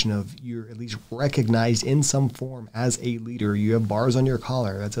implication of you're at least recognized in some form as a leader. You have bars on your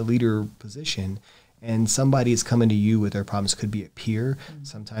collar. That's a leader position. And somebody is coming to you with their problems. Could be a peer.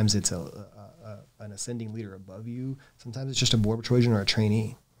 Sometimes it's an ascending leader above you. Sometimes it's just a Border Patrol agent or a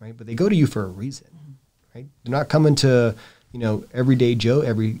trainee, right? But they go to you for a reason, right? They're not coming to, everyday Joe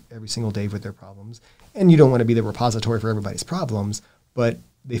every single day with their problems. And you don't want to be the repository for everybody's problems, but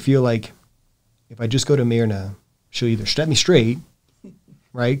they feel like if I just go to Myrna, she'll either set me straight,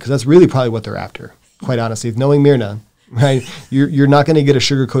 right? Because that's really probably what they're after, quite honestly. If knowing Myrna, right, you're not going to get a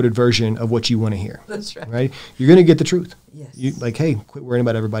sugar-coated version of what you want to hear. That's right. Right? You're going to get the truth. Yes. Hey, quit worrying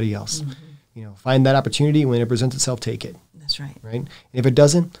about everybody else. Find that opportunity. When it presents itself, take it. That's right. Right? And if it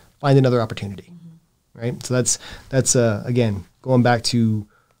doesn't, find another opportunity. Right? So that's again, going back to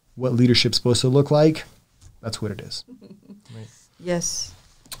what leadership's supposed to look like. That's what it is. Right? Yes.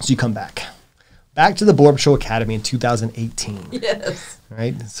 So you come back to the Border Patrol Academy in 2018. Yes.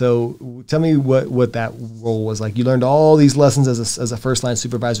 Right. So tell me what that role was like. You learned all these lessons as a first line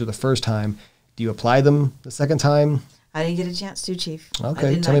supervisor the first time. Do you apply them the second time? I didn't get a chance to, Chief. Okay.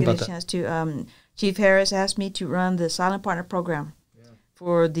 I did Tell not me get about a chance to. Chief Harris asked me to run the Silent Partner Program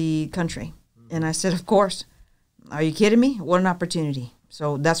for the country. And I said, of course. Are you kidding me? What an opportunity.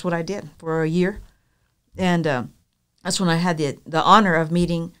 So that's what I did for a year. And that's when I had the honor of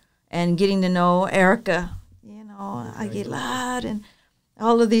meeting and getting to know Erica, Aguilar, and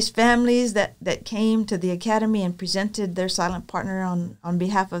all of these families that came to the academy and presented their silent partner on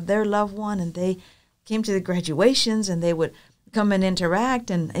behalf of their loved one. And they came to the graduations and they would come and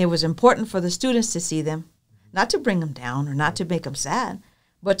interact. And it was important for the students to see them, not to bring them down or not to make them sad,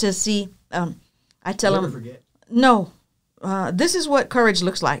 but to see, I tell them, forget. No, this is what courage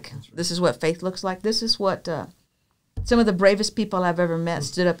looks like. Right. This is what faith looks like. This is what some of the bravest people I've ever met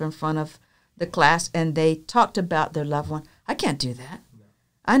stood up in front of the class and they talked about their loved one. I can't do that. No.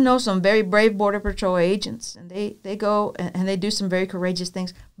 I know some very brave Border Patrol agents, and they go and they do some very courageous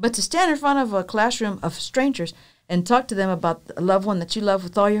things. But to stand in front of a classroom of strangers and talk to them about a loved one that you love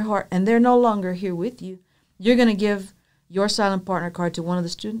with all your heart, and they're no longer here with you, you're going to give your silent partner card to one of the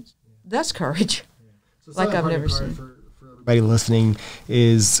students? That's courage. Yeah. So like I've never seen. For everybody listening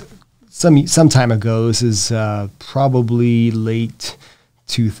is some time ago. This is probably late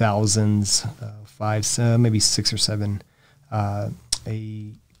 2000s, maybe 6 or 7.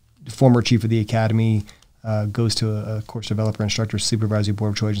 A former chief of the academy goes to a course developer, instructor, supervisor,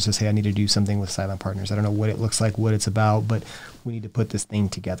 Border Patrol agent, says, hey, I need to do something with silent partners. I don't know what it looks like, what it's about, but we need to put this thing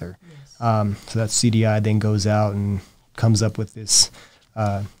together. Yes. So that CDI then goes out and comes up with this.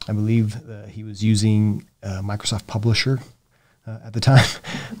 I believe he was using Microsoft Publisher at the time.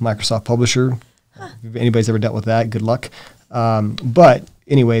 Microsoft Publisher. If anybody's ever dealt with that, good luck. But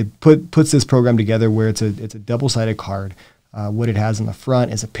anyway, puts this program together where it's a double-sided card. What it has on the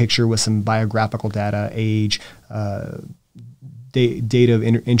front is a picture with some biographical data, age, date of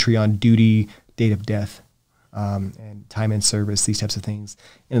entry on duty, date of death, and time in service, these types of things.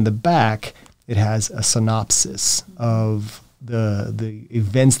 And in the back, it has a synopsis of the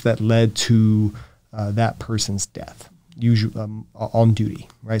events that led to that person's death, usually on duty,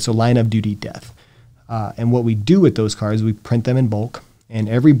 right? So line of duty death. And what we do with those cards, we print them in bulk, and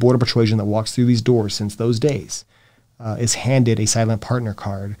every Border Patrol agent that walks through these doors since those days is handed a silent partner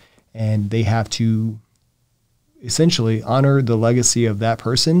card, and they have to essentially honor the legacy of that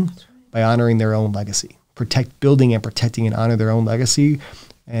person by honoring their own legacy, building and protecting and honor their own legacy.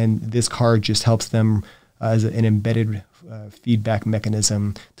 And this card just helps them as an embedded feedback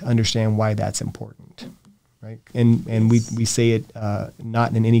mechanism to understand why that's important, right? And we say it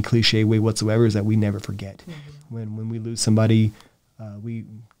not in any cliche way whatsoever, is that we never forget. Mm-hmm. When we lose somebody, we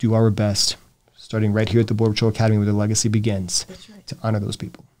do our best, starting right here at the Border Patrol Academy where the legacy begins, to honor those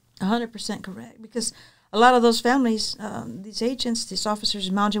people. 100% correct, because a lot of those families, these agents, these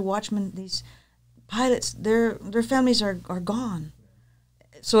officers, mounted watchmen, these pilots, their families are gone.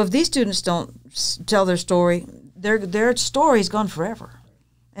 So if these students don't tell their story, their story's gone forever.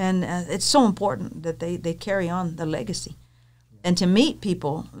 And it's so important that they carry on the legacy. And to meet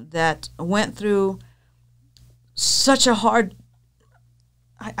people that went through such a hard,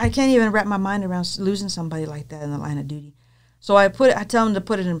 I can't even wrap my mind around losing somebody like that in the line of duty. So I tell them to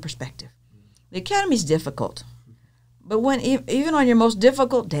put it in perspective. The academy's difficult. But when even on your most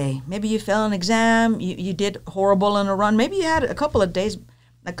difficult day, maybe you failed an exam, you did horrible in a run, maybe you had a couple of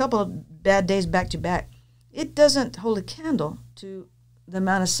bad days back to back, it doesn't hold a candle to the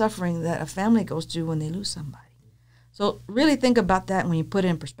amount of suffering that a family goes through when they lose somebody. So really think about that when you put it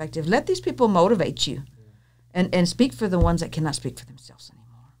in perspective. Let these people motivate you and speak for the ones that cannot speak for themselves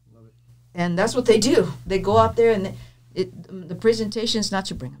anymore. And that's what they do. They go out there, and the presentation is not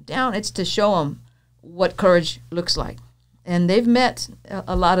to bring them down. It's to show them what courage looks like. And they've met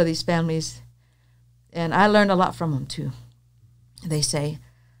a lot of these families, and I learned a lot from them too. They say,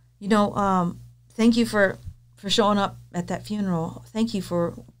 thank you for showing up at that funeral. Thank you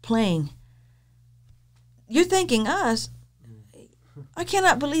for playing. You're thanking us. I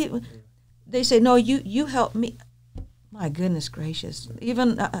cannot believe. They say, no, you helped me. My goodness gracious.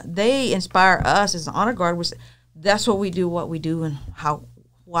 Even they inspire us as the honor guard. That's what we do, and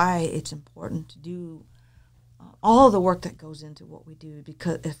why it's important to do all the work that goes into what we do,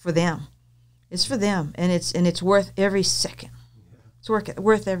 because for them. It's for them, and it's worth every second. It's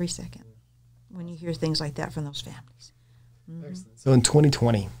worth every second when you hear things like that from those families. Mm-hmm. So in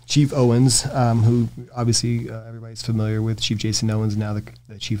 2020, Chief Owens, who obviously everybody's familiar with, Chief Jason Owens, now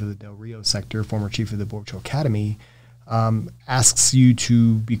the chief of the Del Rio sector, former chief of the Border Patrol Academy, asks you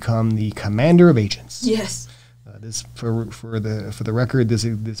to become the commander of agents. Yes. This for the record,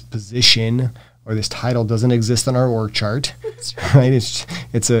 this position or this title doesn't exist on our org chart, right?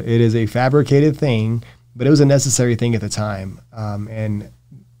 It is a fabricated thing, but it was a necessary thing at the time. And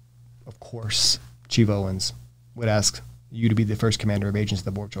of course, Chief Owens would ask you to be the first commander of agents at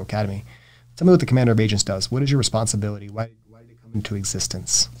the Border Patrol Academy. Tell me what the commander of agents does. What is your responsibility? Why did it come into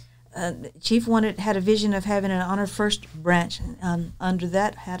existence? Chief had a vision of having an honor first branch. Under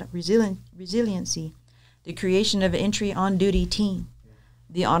that had resiliency, the creation of an entry on duty team,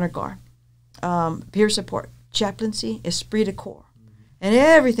 the honor guard, peer support, chaplaincy, esprit de corps, and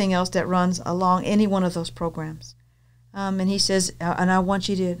everything else that runs along any one of those programs. And he says, and I want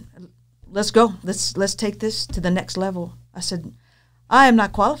you to, let's go. Let's take this to the next level. I said, I am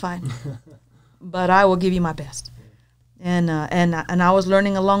not qualified, but I will give you my best. And I was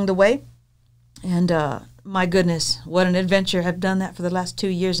learning along the way. And my goodness, what an adventure. I've done that for the last 2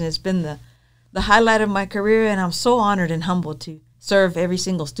 years, and it's been the highlight of my career, and I'm so honored and humbled to serve every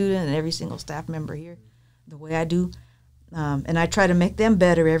single student and every single staff member here the way I do. And I try to make them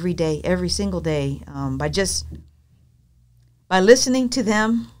better every day, every single day, by listening to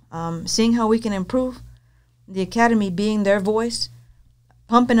them, seeing how we can improve, the academy being their voice,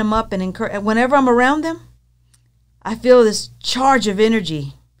 pumping them up and encourage. Whenever I'm around them, I feel this charge of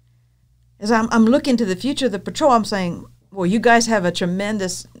energy. As I'm looking to the future of the patrol, I'm saying, well, you guys have a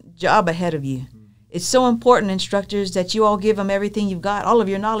tremendous job ahead of you. It's so important, instructors, that you all give them everything you've got, all of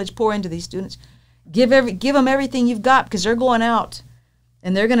your knowledge, pour into these students. Give them everything you've got, because they're going out,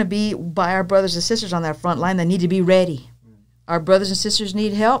 and they're going to be by our brothers and sisters on that front line that need to be ready. Our brothers and sisters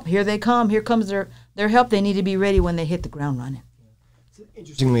need help. Here they come. Here comes their help. They need to be ready when they hit the ground running.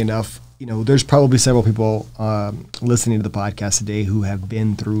 Interestingly enough, there's probably several people listening to the podcast today who have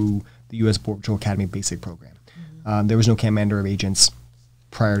been through the U.S. Border Patrol Academy basic program. Mm-hmm. There was no commander of agents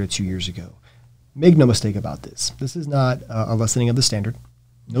prior to 2 years ago. Make no mistake about this. This is not a lessening of the standard.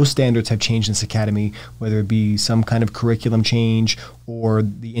 No standards have changed in this academy, whether it be some kind of curriculum change or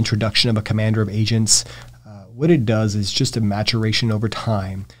the introduction of a commander of agents. What it does is just a maturation over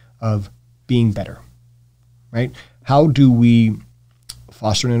time of being better, right? How do we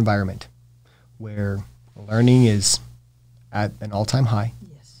foster an environment where learning is at an all-time high,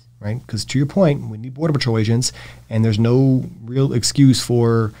 yes, right? Because to your point, we need Border Patrol agents, and there's no real excuse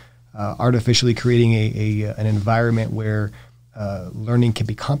for artificially creating an environment where learning can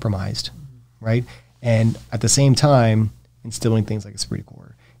be compromised, right? And at the same time, instilling things like esprit de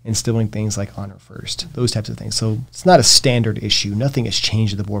corps, instilling things like honor first, those types of things. So it's not a standard issue. Nothing has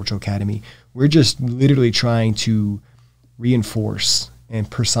changed at the Border Patrol Academy. We're just literally trying to reinforce and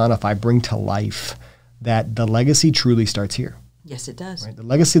personify, bring to life that the legacy truly starts here. Yes, it does. Right? The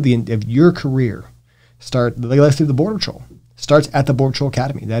legacy of your career, the legacy of the Border Patrol starts at the Border Patrol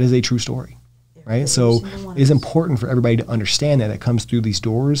Academy. That is a true story, right? So it's important for everybody to understand that it comes through these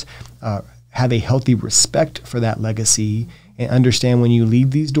doors, have a healthy respect for that legacy, and understand when you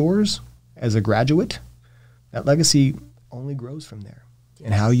leave these doors as a graduate, that legacy only grows from there. Yes.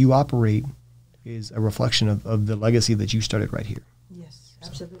 And how you operate is a reflection of the legacy that you started right here. Yes,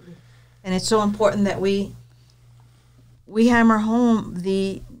 absolutely. And it's so important that we hammer home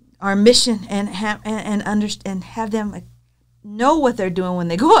our mission and have them know what they're doing when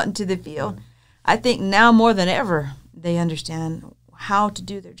they go out into the field. Yeah. I think now more than ever they understand how to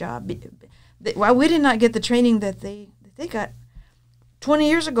do their job. While we did not get the training that they got 20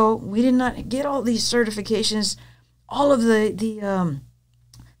 years ago, we did not get all these certifications, all of the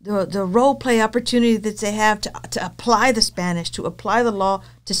the role play opportunity that they have to apply the Spanish, to apply the law,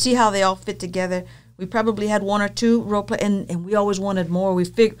 to see how they all fit together. We probably had 1 or 2 role play, and we always wanted more. We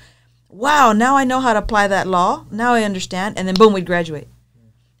figured, wow, now I know how to apply that law. Now I understand. And then boom, we'd graduate.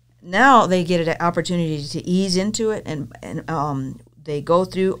 Now they get an opportunity to ease into it, and they go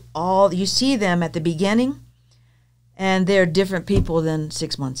through all. You see them at the beginning, and they're different people than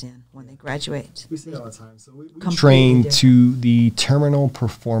 6 months in when they graduate. We see it all the time. So we train to the terminal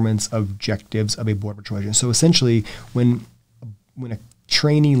performance objectives of a Border Patrol agent. So essentially, when a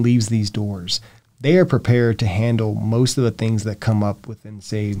trainee leaves these doors, they are prepared to handle most of the things that come up within,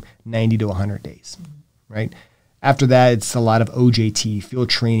 say, 90 to 100 days, right? After that, it's a lot of OJT, field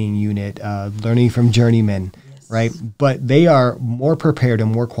training unit, learning from journeymen, right? But they are more prepared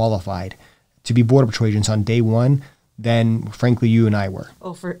and more qualified to be Border Patrol agents on day one than, frankly, you and I were.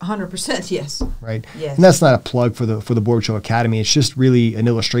 Oh, for 100%, yes. Right? Yes. And that's not a plug for the Border Patrol Academy. It's just really an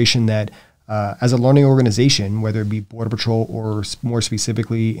illustration that as a learning organization, whether it be Border Patrol or more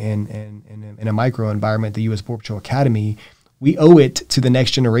specifically in a micro environment, the U.S. Border Patrol Academy, we owe it to the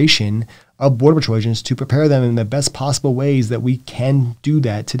next generation of Border Patrol agents to prepare them in the best possible ways that we can do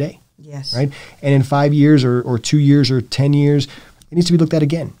that today. Yes. Right? And in 5 years or 2 years or 10 years, it needs to be looked at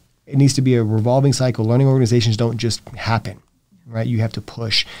again. It needs to be a revolving cycle. Learning organizations don't just happen, right? You have to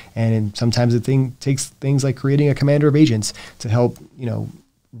push. And sometimes it takes things like creating a commander of agents to help,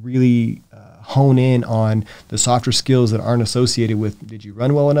 really hone in on the softer skills that aren't associated with, did you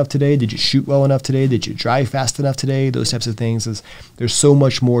run well enough today? Did you shoot well enough today? Did you drive fast enough today? Those types of things. There's so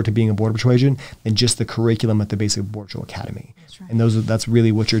much more to being a Border Patrol agent than just the curriculum at the basic Border Patrol Academy. That's right. And that's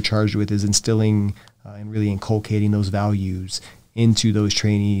really what you're charged with, is instilling and really inculcating those values into those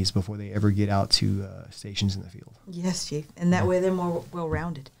trainees before they ever get out to stations in the field. Yes, Chief. And that way they're more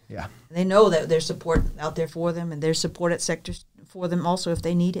well-rounded. Yeah. They know that there's support out there for them, and there's support at sectors for them also if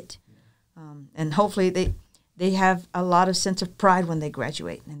they need it. And hopefully they have a lot of sense of pride when they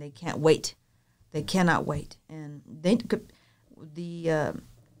graduate, and they can't wait. They cannot wait. And the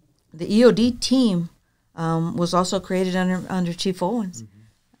EOD team was also created under Chief Owens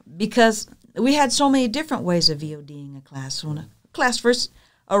because we had so many different ways of EODing a class. When a class first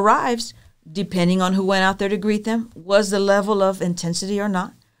arrives, depending on who went out there to greet them, was the level of intensity or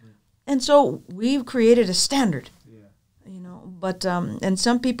not. And so we've created a standard. But and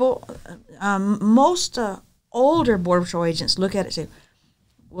some people, most older Border Patrol agents look at it and say,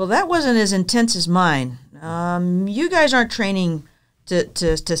 well, that wasn't as intense as mine. You guys aren't training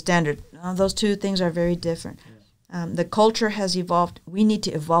to standard. Those two things are very different. The culture has evolved. We need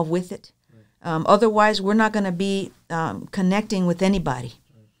to evolve with it. Otherwise, we're not going to be connecting with anybody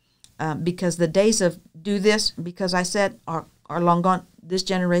because the days of do this because I said are long gone. This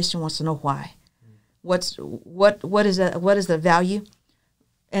generation wants to know why. What is the value?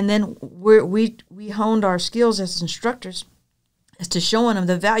 And then we honed our skills as instructors as to showing them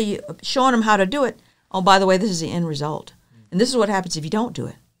the value, showing them how to do it. Oh, by the way, this is the end result, and this is what happens if you don't do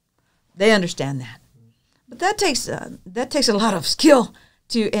it. They understand that, but that takes a lot of skill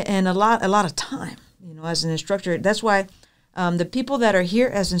and a lot of time. As an instructor, that's why the people that are here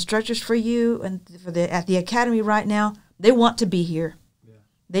as instructors for you and at the academy right now, they want to be here. Yeah.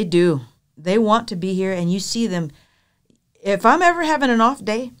 They do. They want to be here, and you see them. If I'm ever having an off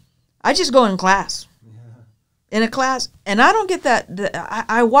day, I just go in class. Yeah. In a class, and I don't get that.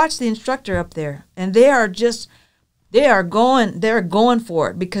 I watch the instructor up there, and they are going for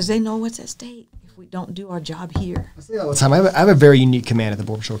it because they know what's at stake if we don't do our job here. I say all the time, I have a very unique command at the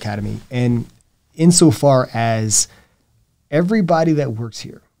Border Patrol Academy, and insofar as everybody that works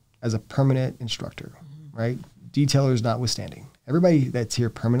here as a permanent instructor, right, detailers notwithstanding, everybody that's here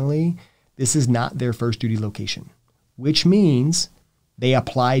permanently, this is not their first duty location, which means they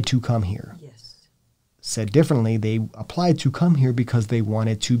applied to come here. Yes. Said differently, they applied to come here because they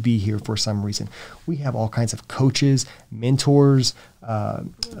wanted to be here for some reason. We have all kinds of coaches, mentors,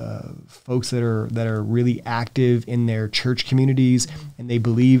 folks that are really active in their church communities, and they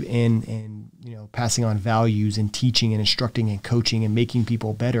believe in passing on values and teaching and instructing and coaching and making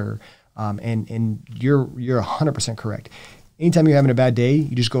people better. And you're 100% correct. Anytime you're having a bad day,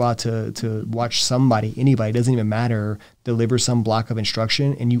 you just go out to watch somebody, anybody, doesn't even matter, deliver some block of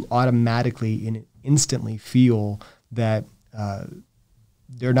instruction, and you automatically and instantly feel that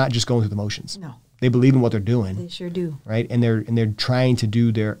they're not just going through the motions. No. They believe in what they're doing. They sure do. Right? And they're trying to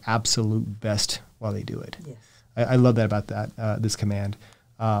do their absolute best while they do it. Yes. I love that about this command.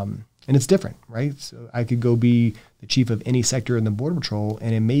 And it's different, right? So I could go be the chief of any sector in the Border Patrol,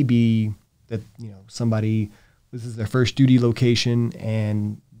 and it may be that somebody, this is their first duty location,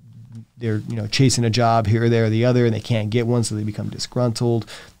 and they're chasing a job here or there or the other, and they can't get one, so they become disgruntled,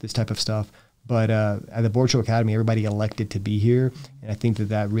 this type of stuff. But at the Border Patrol Academy, everybody elected to be here, and I think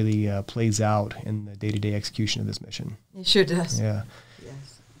that really plays out in the day-to-day execution of this mission. It sure does. Yeah.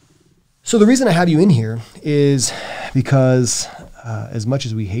 Yes. So the reason I have you in here is because as much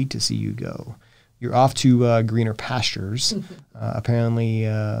as we hate to see you go, you're off to greener pastures. Apparently,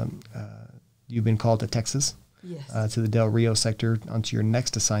 you've been called to Texas, yes. To the Del Rio sector, onto your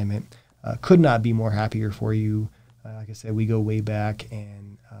next assignment. Could not be more happier for you. Like I said, we go way back,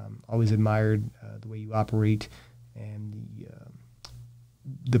 and always admired the way you operate, and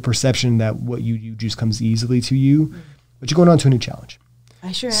the perception that what you do just comes easily to you. Mm-hmm. But you're going on to a new challenge.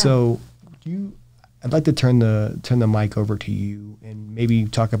 I sure am. So I'd like to turn the mic over to you and maybe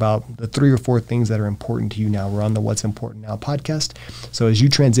talk about the 3 or 4 things that are important to you now. We're on the What's Important Now podcast. So as you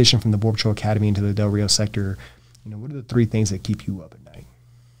transition from the Border Patrol Academy into the Del Rio sector, what are the 3 things that keep you up at night?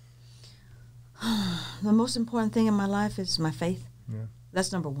 The most important thing in my life is my faith. Yeah.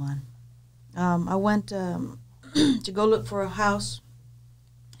 That's number 1. I went to go look for a house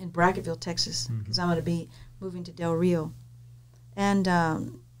in Brackettville, Texas, because I'm going to be moving to Del Rio. And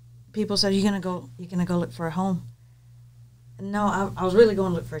people said, you're gonna go look for a home. And no, I was really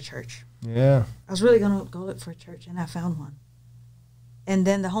going to look for a church. Yeah. I was really going to go look for a church, and I found one. And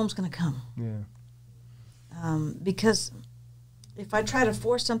then the home's going to come. Yeah. Because if I try to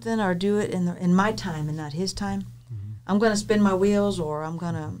force something or do it in my time and not his time, I'm going to spin my wheels, or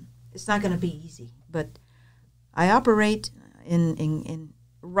it's not going to be easy. But I operate in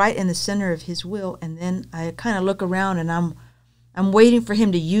right in the center of his will, and then I kind of look around, and I'm waiting for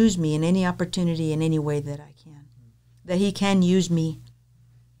him to use me in any opportunity, in any way that I can, that he can use me.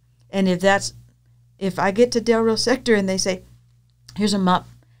 And if I get to Del Rio sector and they say, here's a mop,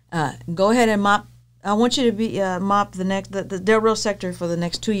 go ahead and mop. I want you to be mop the Del Rio sector for the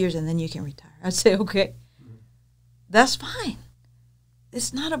next 2 years, and then you can retire. I'd say, okay, that's fine.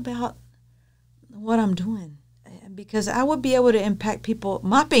 It's not about what I'm doing, because I would be able to impact people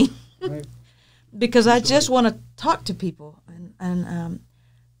mopping. Right. Because I just want to talk to people, and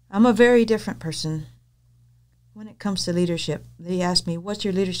I'm a very different person when it comes to leadership. They ask me, what's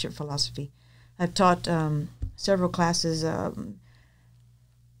your leadership philosophy? I've taught several classes. I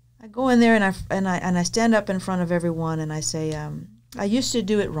go in there and I stand up in front of everyone, and I say, I used to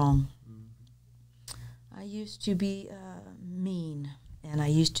do it wrong. I used to be mean, and I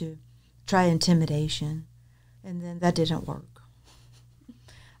used to try intimidation, and then that didn't work.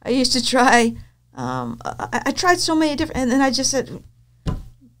 I used to try. I tried so many different, and then I just said,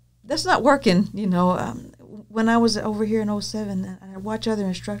 that's not working, when I was over here in 2007, and I watch other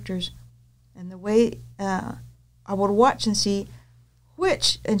instructors, and the way I would watch and see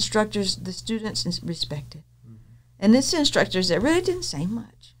which instructors the students respected. Mm-hmm. And it's instructors that really didn't say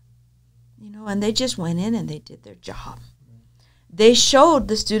much, and they just went in and they did their job. Mm-hmm. They showed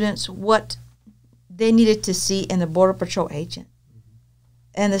the students what they needed to see in the Border Patrol agent.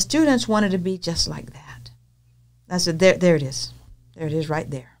 And the students wanted to be just like that. I said, there it is. There it is right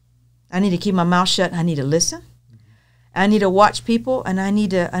there. I need to keep my mouth shut. I need to listen. Mm-hmm. I need to watch people, and I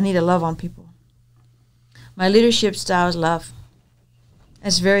need to love on people. My leadership style is love.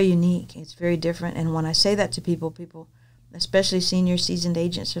 It's very unique. It's very different. And when I say that to people, especially senior seasoned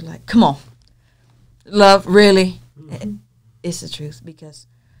agents, are like, come on. Love, really? Mm-hmm. It's the truth, because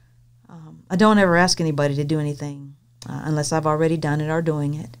I don't ever ask anybody to do anything unless I've already done it or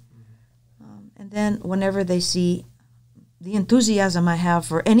doing it. And then whenever they see the enthusiasm I have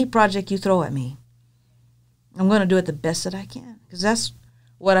for any project you throw at me, I'm going to do it the best that I can, because that's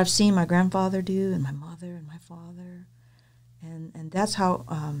what I've seen my grandfather do, and my mother and my father, and that's how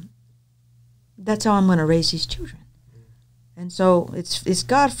I'm going to raise these children. And so it's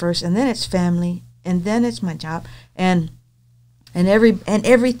God first, and then it's family, and then it's my job, and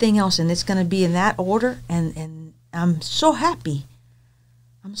everything else, and it's going to be in that order. And I'm so happy.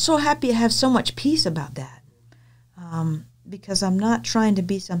 I'm so happy. I have so much peace about that, because I'm not trying to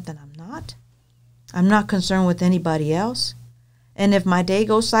be something I'm not. I'm not concerned with anybody else. And if my day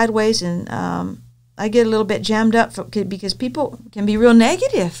goes sideways and I get a little bit jammed up because people can be real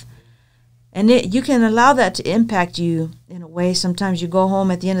negative, and you can allow that to impact you in a way. Sometimes you go home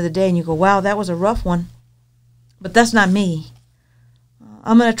at the end of the day and you go, wow, that was a rough one. But that's not me.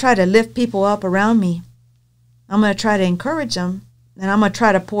 I'm going to try to lift people up around me. I'm going to try to encourage them, and I'm going to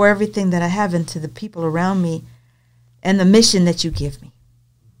try to pour everything that I have into the people around me and the mission that you give me.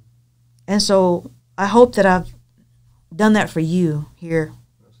 And so I hope that I've done that for you here.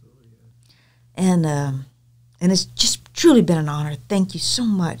 Absolutely, yeah. And it's just truly been an honor. Thank you so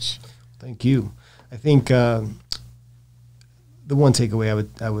much. Thank you. I think the one takeaway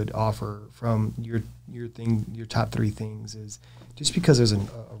I would offer from your top 3 things is just because there's a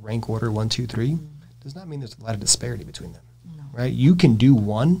rank order 1, 2, 3 does not mean there's a lot of disparity between them. No. Right? You can do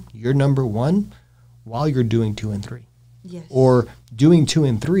 1, you're number 1, while you're doing 2 and 3. Yes. Or doing 2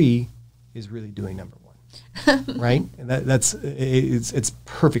 and 3 is really doing number 1. Right? And it's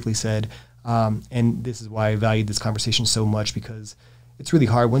perfectly said. And this is why I valued this conversation so much, because it's really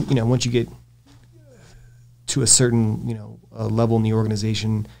hard when, once you get to a certain, level in the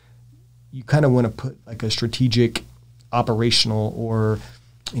organization, you kind of want to put like a strategic, operational, or,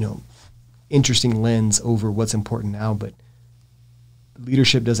 interesting lens over what's important now. But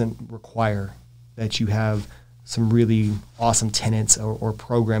leadership doesn't require that you have some really awesome tenets or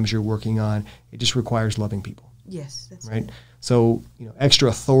programs you're working on. It just requires loving people. Yes, that's right. Good. So, extra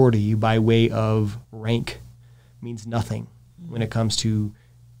authority by way of rank means nothing when it comes to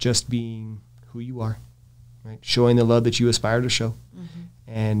just being who you are, right? Showing the love that you aspire to show,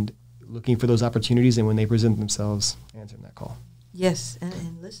 and looking for those opportunities, and when they present themselves, answering that call. Yes,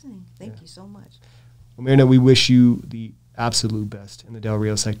 and listening. Thank you so much. Well, Marina, we wish you the absolute best in the Del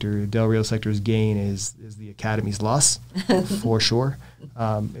Rio sector. Del Rio sector's gain is the Academy's loss, for sure.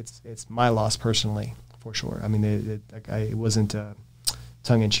 It's my loss personally, for sure. I mean, it wasn't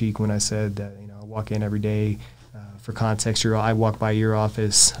tongue-in-cheek when I said that, I walk in every day. For context, I walk by your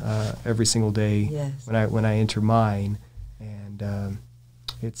office every single day. Yes. when I enter mine, and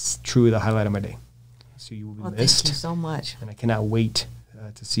it's truly the highlight of my day. So you will be missed. Thank you so much. And I cannot wait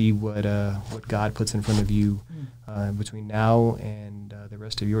to see what God puts in front of you between now and the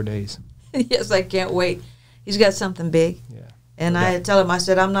rest of your days. Yes, I can't wait. He's got something big. Yeah. And I tell him, I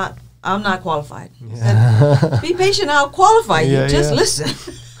said, I'm not qualified. Yeah. Said, be patient, I'll qualify you. Just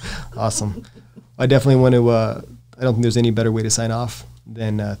listen. Awesome. I definitely want to, I don't think there's any better way to sign off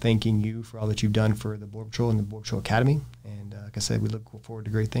than thanking you for all that you've done for the Border Patrol and the Border Patrol Academy. And like I said, we look forward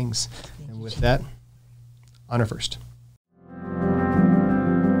to great things. And with that, honor first.